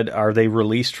have said, are they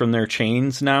released from their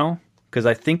chains now? Because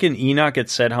I think in Enoch it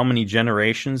said how many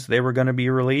generations they were going to be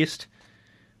released.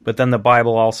 But then the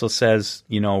Bible also says,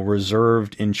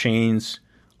 reserved in chains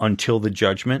until the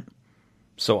judgment.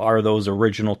 So are those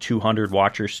original 200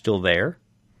 Watchers still there?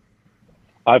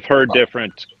 I've heard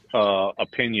different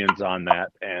opinions on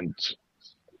that, and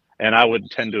I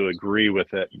would tend to agree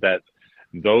with it that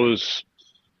those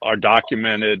are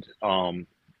documented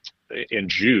in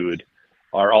Jude,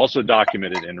 are also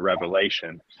documented in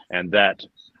Revelation, and that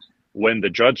when the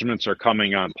judgments are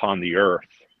coming upon the earth,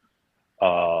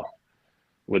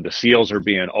 when the seals are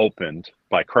being opened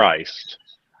by Christ,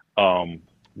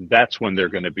 that's when they're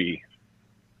going to be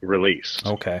released.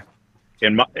 Okay.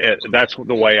 That's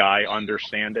the way I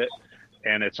understand it,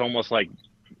 and it's almost like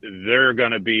they're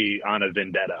going to be on a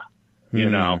vendetta,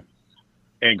 and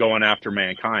going after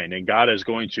mankind, and God is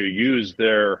going to use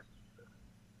their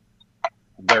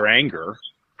anger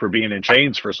for being in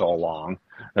chains for so long,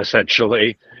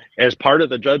 essentially, as part of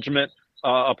the judgment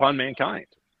upon mankind.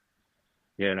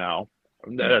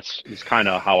 That's kind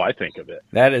of how I think of it.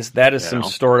 That is some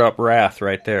stored up wrath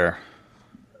right there.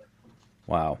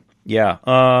 Wow. Yeah.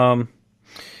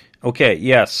 Okay.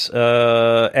 Yes.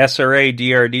 SRA,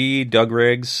 DRD, Doug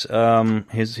Riggs,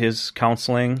 his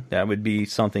counseling, that would be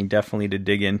something definitely to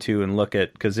dig into and look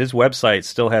at, because his website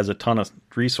still has a ton of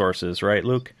resources, right,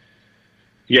 Luke?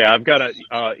 Yeah, I've got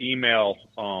to email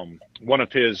one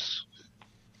of his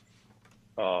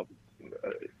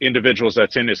individuals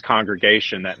that's in his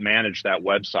congregation that managed that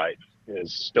website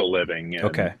is still living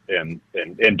and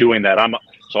doing that.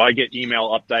 So I get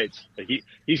email updates.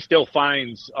 He still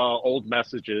finds old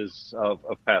messages of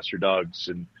Pastor Doug's,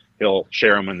 and he'll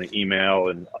share them in the email,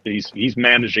 and he's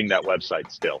managing that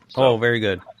website still. So, very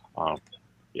good.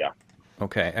 Yeah.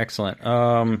 Okay, excellent.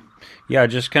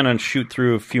 Just kind of shoot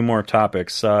through a few more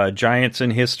topics. Giants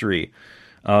in history,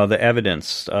 the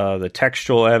evidence, the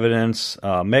textual evidence,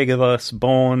 megaliths,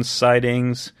 bones,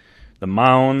 sightings, the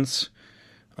mounds,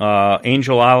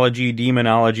 angelology,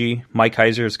 demonology. Mike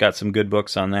Heiser's got some good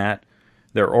books on that.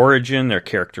 Their origin, their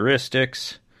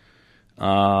characteristics.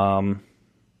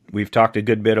 We've talked a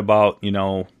good bit about,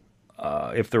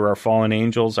 if there are fallen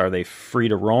angels, are they free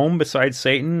to roam besides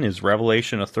Satan? Is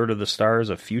Revelation a third of the stars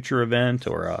a future event,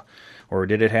 or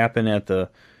did it happen at the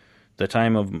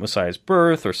time of Messiah's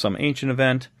birth, or some ancient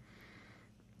event?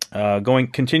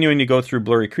 Continuing to go through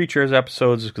Blurry Creatures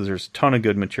episodes, because there's a ton of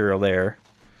good material there.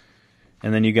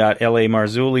 And then you got L.A.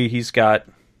 Marzulli. He's got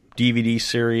DVD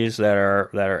series that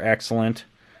are excellent.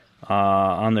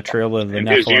 On the trail of the and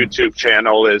Nephilim. His YouTube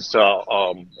channel is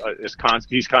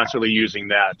he's constantly using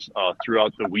that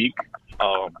throughout the week,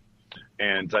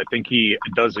 and I think he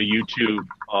does a YouTube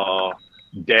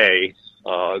day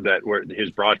that where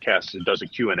his broadcast does a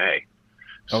Q&A.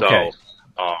 Okay.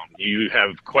 So you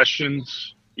have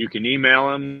questions, you can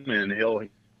email him, and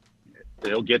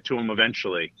he'll get to them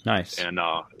eventually. Nice. And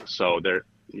so there,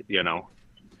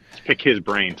 pick his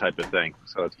brain type of thing.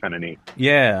 So it's kind of neat.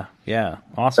 Yeah,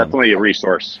 awesome. Definitely a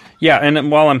resource. Yeah,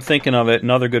 and while I'm thinking of it,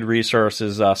 another good resource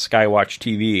is Skywatch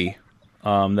TV.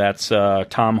 That's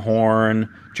Tom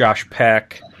Horn, Josh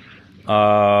Peck,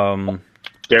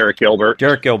 Derek Gilbert.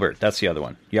 Derek Gilbert, that's the other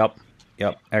one. Yep,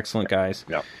 excellent guys.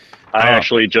 Yep. I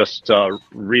actually just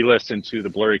re-listened to the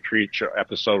Blurry Creature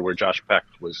episode where Josh Peck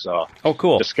was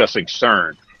cool. discussing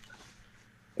CERN.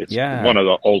 It's one of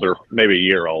the older, maybe a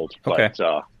year old. Okay.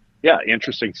 But,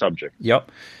 interesting subject.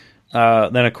 Yep.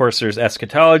 Then, of course, there's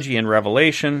eschatology and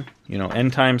Revelation,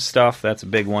 end time stuff. That's a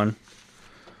big one.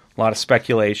 A lot of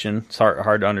speculation. It's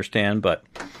hard to understand, but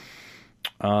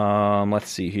let's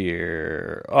see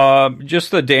here. Just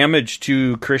the damage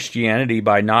to Christianity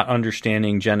by not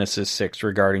understanding Genesis 6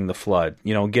 regarding the flood.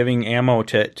 Giving ammo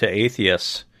to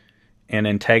atheists and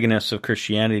antagonists of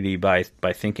Christianity by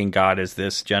thinking God is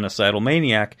this genocidal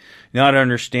maniac, not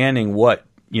understanding what,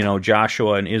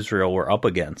 Joshua and Israel were up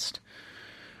against.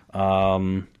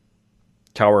 Tower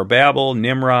of Babel,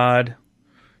 Nimrod,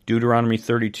 Deuteronomy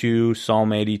 32,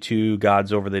 Psalm 82,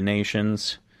 God's over the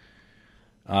nations.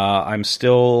 I'm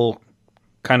still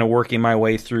kind of working my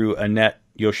way through Annette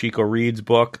Yoshiko Reed's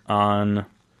book on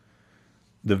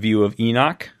the view of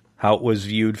Enoch, how it was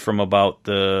viewed from about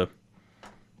the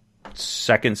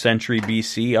 2nd century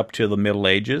BC up to the Middle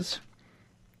Ages.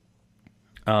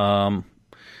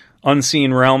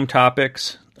 Unseen Realm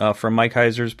topics from Mike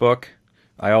Heiser's book.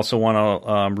 I also want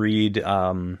to read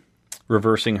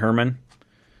Reversing Herman.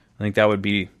 I think that would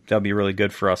be really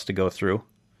good for us to go through.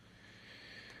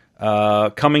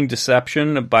 Coming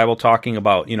Deception, the Bible talking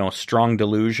about, strong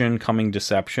delusion, coming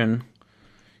deception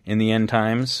in the end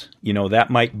times.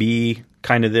 That might be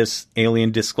kind of this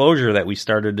alien disclosure that we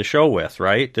started the show with,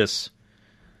 right? This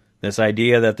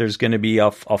idea that there's going to be a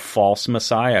false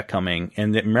Messiah coming.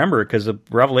 And remember, because the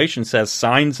Revelation says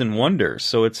signs and wonders,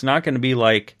 so it's not going to be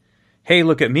like, hey,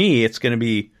 look at me. It's going to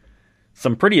be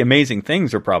some pretty amazing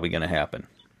things are probably going to happen.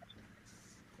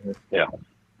 Yeah.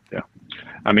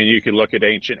 I mean, you could look at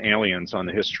Ancient Aliens on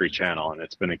the History Channel, and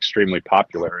it's been extremely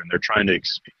popular, and they're trying to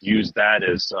use that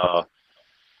as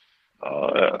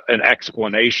an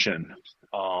explanation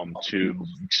to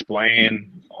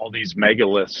explain all these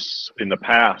megaliths in the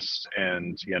past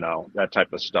and, that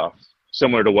type of stuff,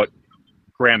 similar to what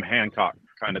Graham Hancock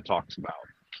kind of talks about.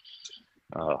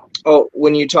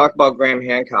 When you talk about Graham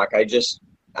Hancock, I just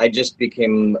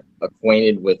became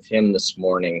acquainted with him this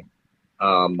morning.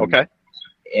 Okay.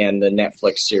 And the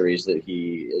Netflix series that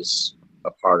he is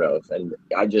a part of, and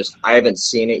I haven't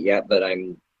seen it yet, but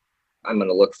I'm going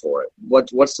to look for it.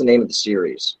 What's the name of the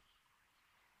series?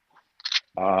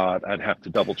 I'd have to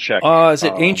double check. Is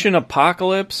it Ancient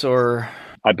Apocalypse or?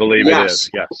 I believe it is.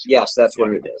 Yes. Yes, that's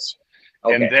what it is.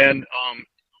 Okay. And then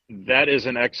that is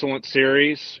an excellent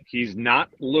series. He's not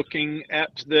looking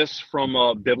at this from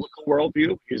a biblical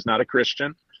worldview. He's not a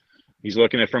Christian. He's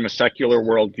looking at it from a secular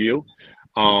worldview.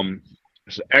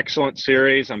 It's an excellent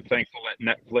series. I'm thankful that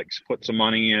Netflix put some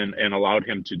money in and allowed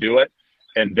him to do it.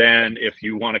 And then if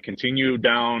you want to continue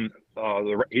down,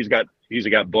 he's got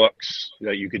books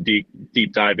that you could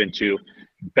deep dive into.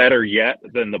 Better yet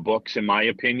than the books, in my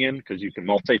opinion, because you can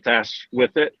multitask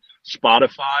with it.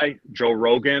 Spotify, Joe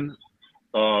Rogan.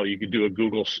 You could do a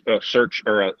Google search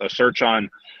or a search on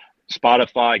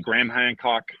Spotify, Graham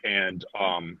Hancock, and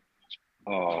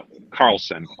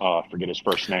Carlson. Forget his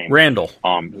first name.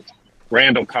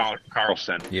 Randall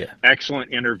Carlson. Yeah.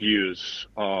 Excellent interviews,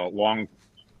 long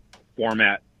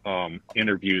format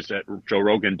interviews that Joe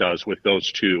Rogan does with those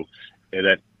two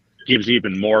that gives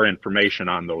even more information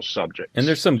on those subjects. And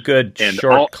there's some good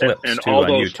short clips and too all on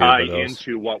those YouTube tie of those.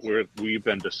 into what we've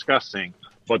been discussing,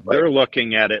 but they're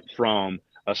looking at it from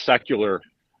a secular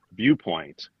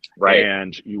viewpoint. Right.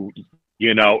 And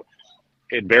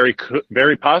it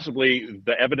very possibly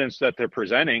the evidence that they're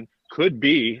presenting could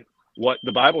be what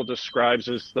the Bible describes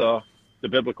as the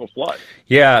biblical flood.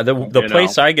 Yeah, the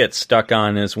place I get stuck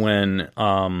on is when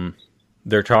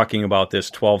they're talking about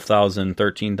this 12,000,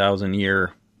 13,000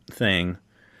 year thing,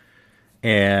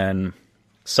 and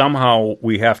somehow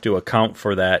we have to account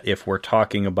for that if we're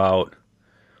talking about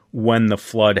when the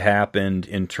flood happened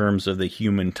in terms of the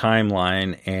human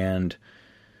timeline. And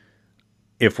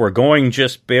if we're going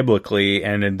just biblically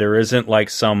and there isn't like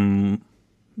some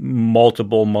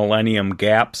multiple millennium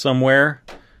gap somewhere,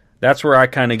 that's where I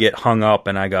kind of get hung up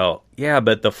and I go, yeah,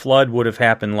 but the flood would have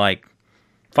happened like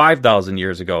 5,000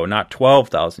 years ago, not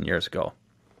 12,000 years ago.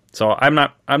 So I'm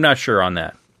not sure on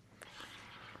that.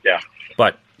 Yeah.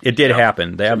 But it did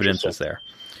happen. The evidence is there.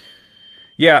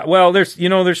 Yeah, well, there's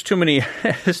too many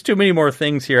there's too many more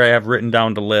things here I have written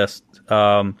down to list.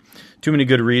 Too many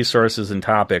good resources and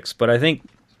topics, but I think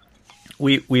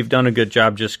we've done a good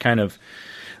job just kind of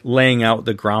laying out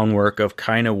the groundwork of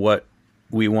kind of what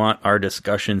we want our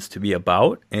discussions to be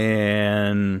about,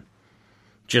 and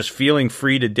just feeling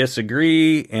free to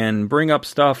disagree and bring up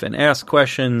stuff and ask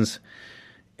questions.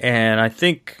 And I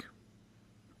think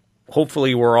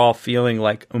hopefully we're all feeling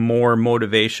like more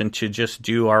motivation to just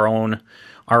do our own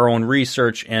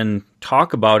research and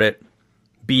talk about it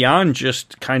beyond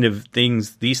just kind of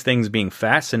these things being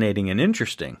fascinating and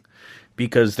interesting,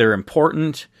 because they're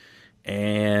important.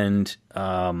 And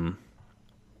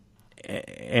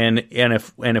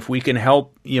if we can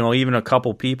help, even a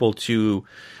couple people to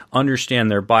understand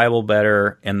their Bible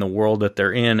better and the world that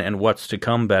they're in and what's to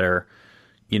come better,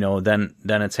 then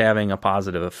it's having a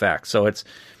positive effect. So it's,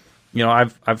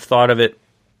 I've thought of it,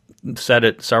 said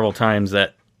it several times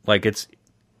that, like, it's,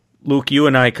 Luke, you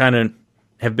and I kind of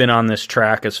have been on this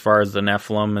track as far as the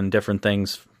Nephilim and different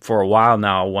things for a while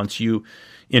now. Once you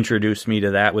introduced me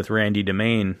to that with Randy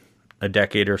DeMain a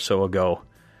decade or so ago.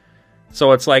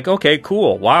 So it's like, okay,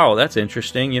 cool. Wow, that's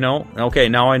interesting, Okay,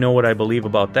 now I know what I believe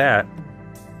about that.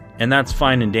 And that's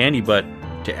fine and dandy, but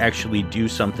to actually do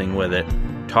something with it,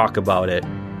 talk about it,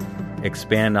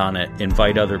 expand on it,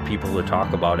 invite other people to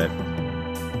talk about it.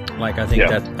 Like, I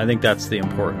think that's the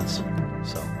importance.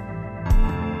 So.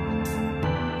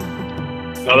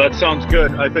 No, that sounds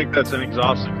good. I think that's an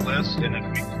exhaustive list, and if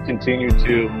we continue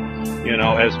to,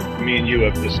 as me and you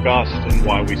have discussed, and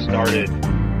why we started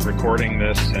recording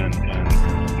this and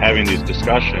having these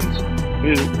discussions,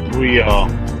 we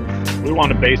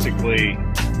want to basically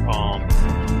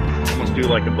almost do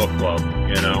like a book club,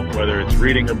 whether it's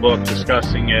reading a book,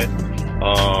 discussing it,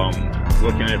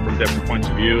 looking at it from different points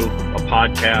of view, a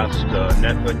podcast,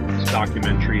 Netflix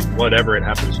documentary, whatever it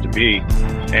happens to be,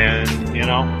 and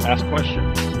ask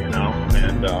questions,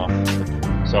 and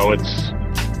so it's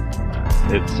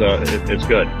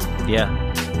good. Yeah,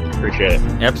 appreciate it.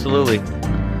 Absolutely.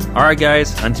 All right,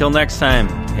 guys. Until next time.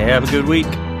 Have a good week.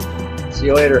 See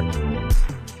you later.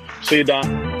 See you,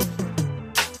 Don.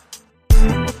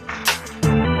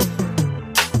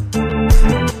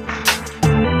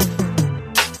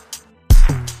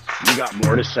 You got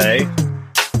more to say?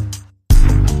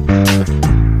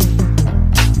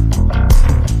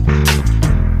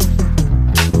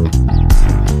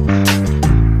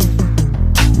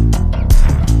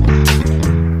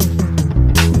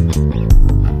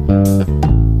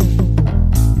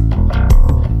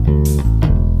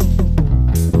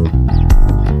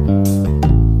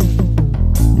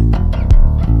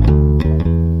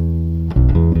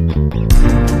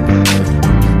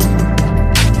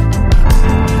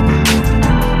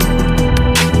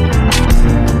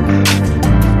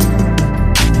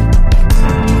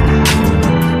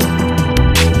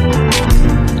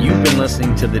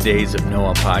 Days of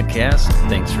Noah podcast.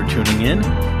 Thanks for tuning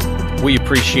in. We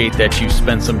appreciate that you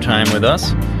spent some time with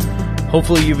us.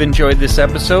 Hopefully you've enjoyed this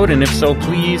episode, and if so,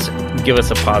 please give us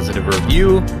a positive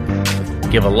review,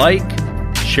 give a like,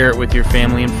 share it with your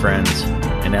family and friends.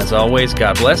 And as always,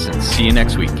 God bless, and see you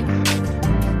next week.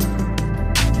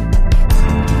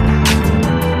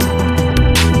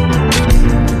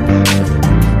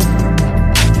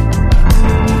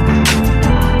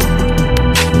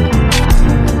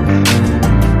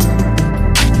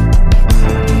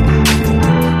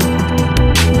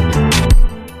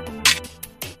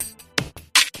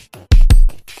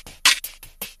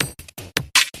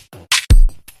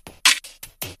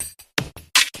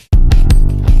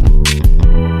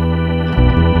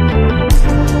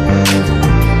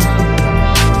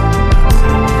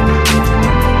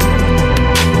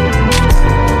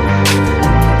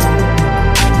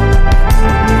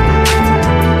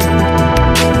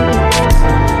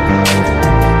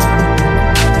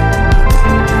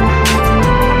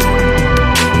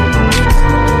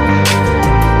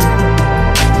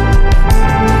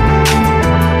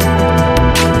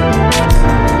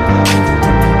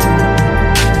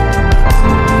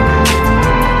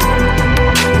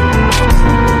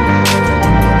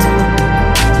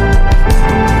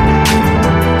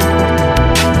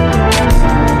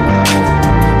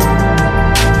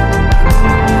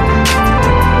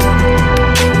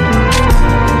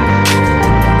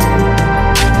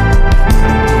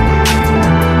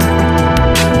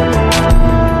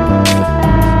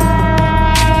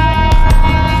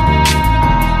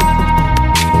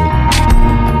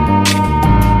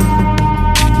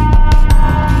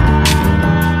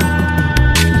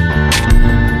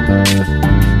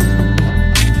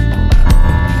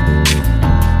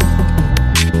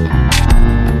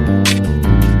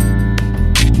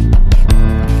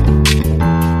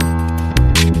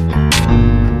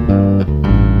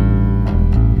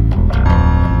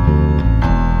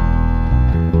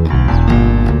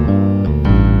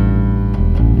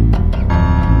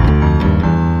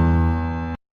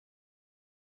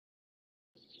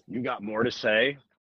 You got more to say?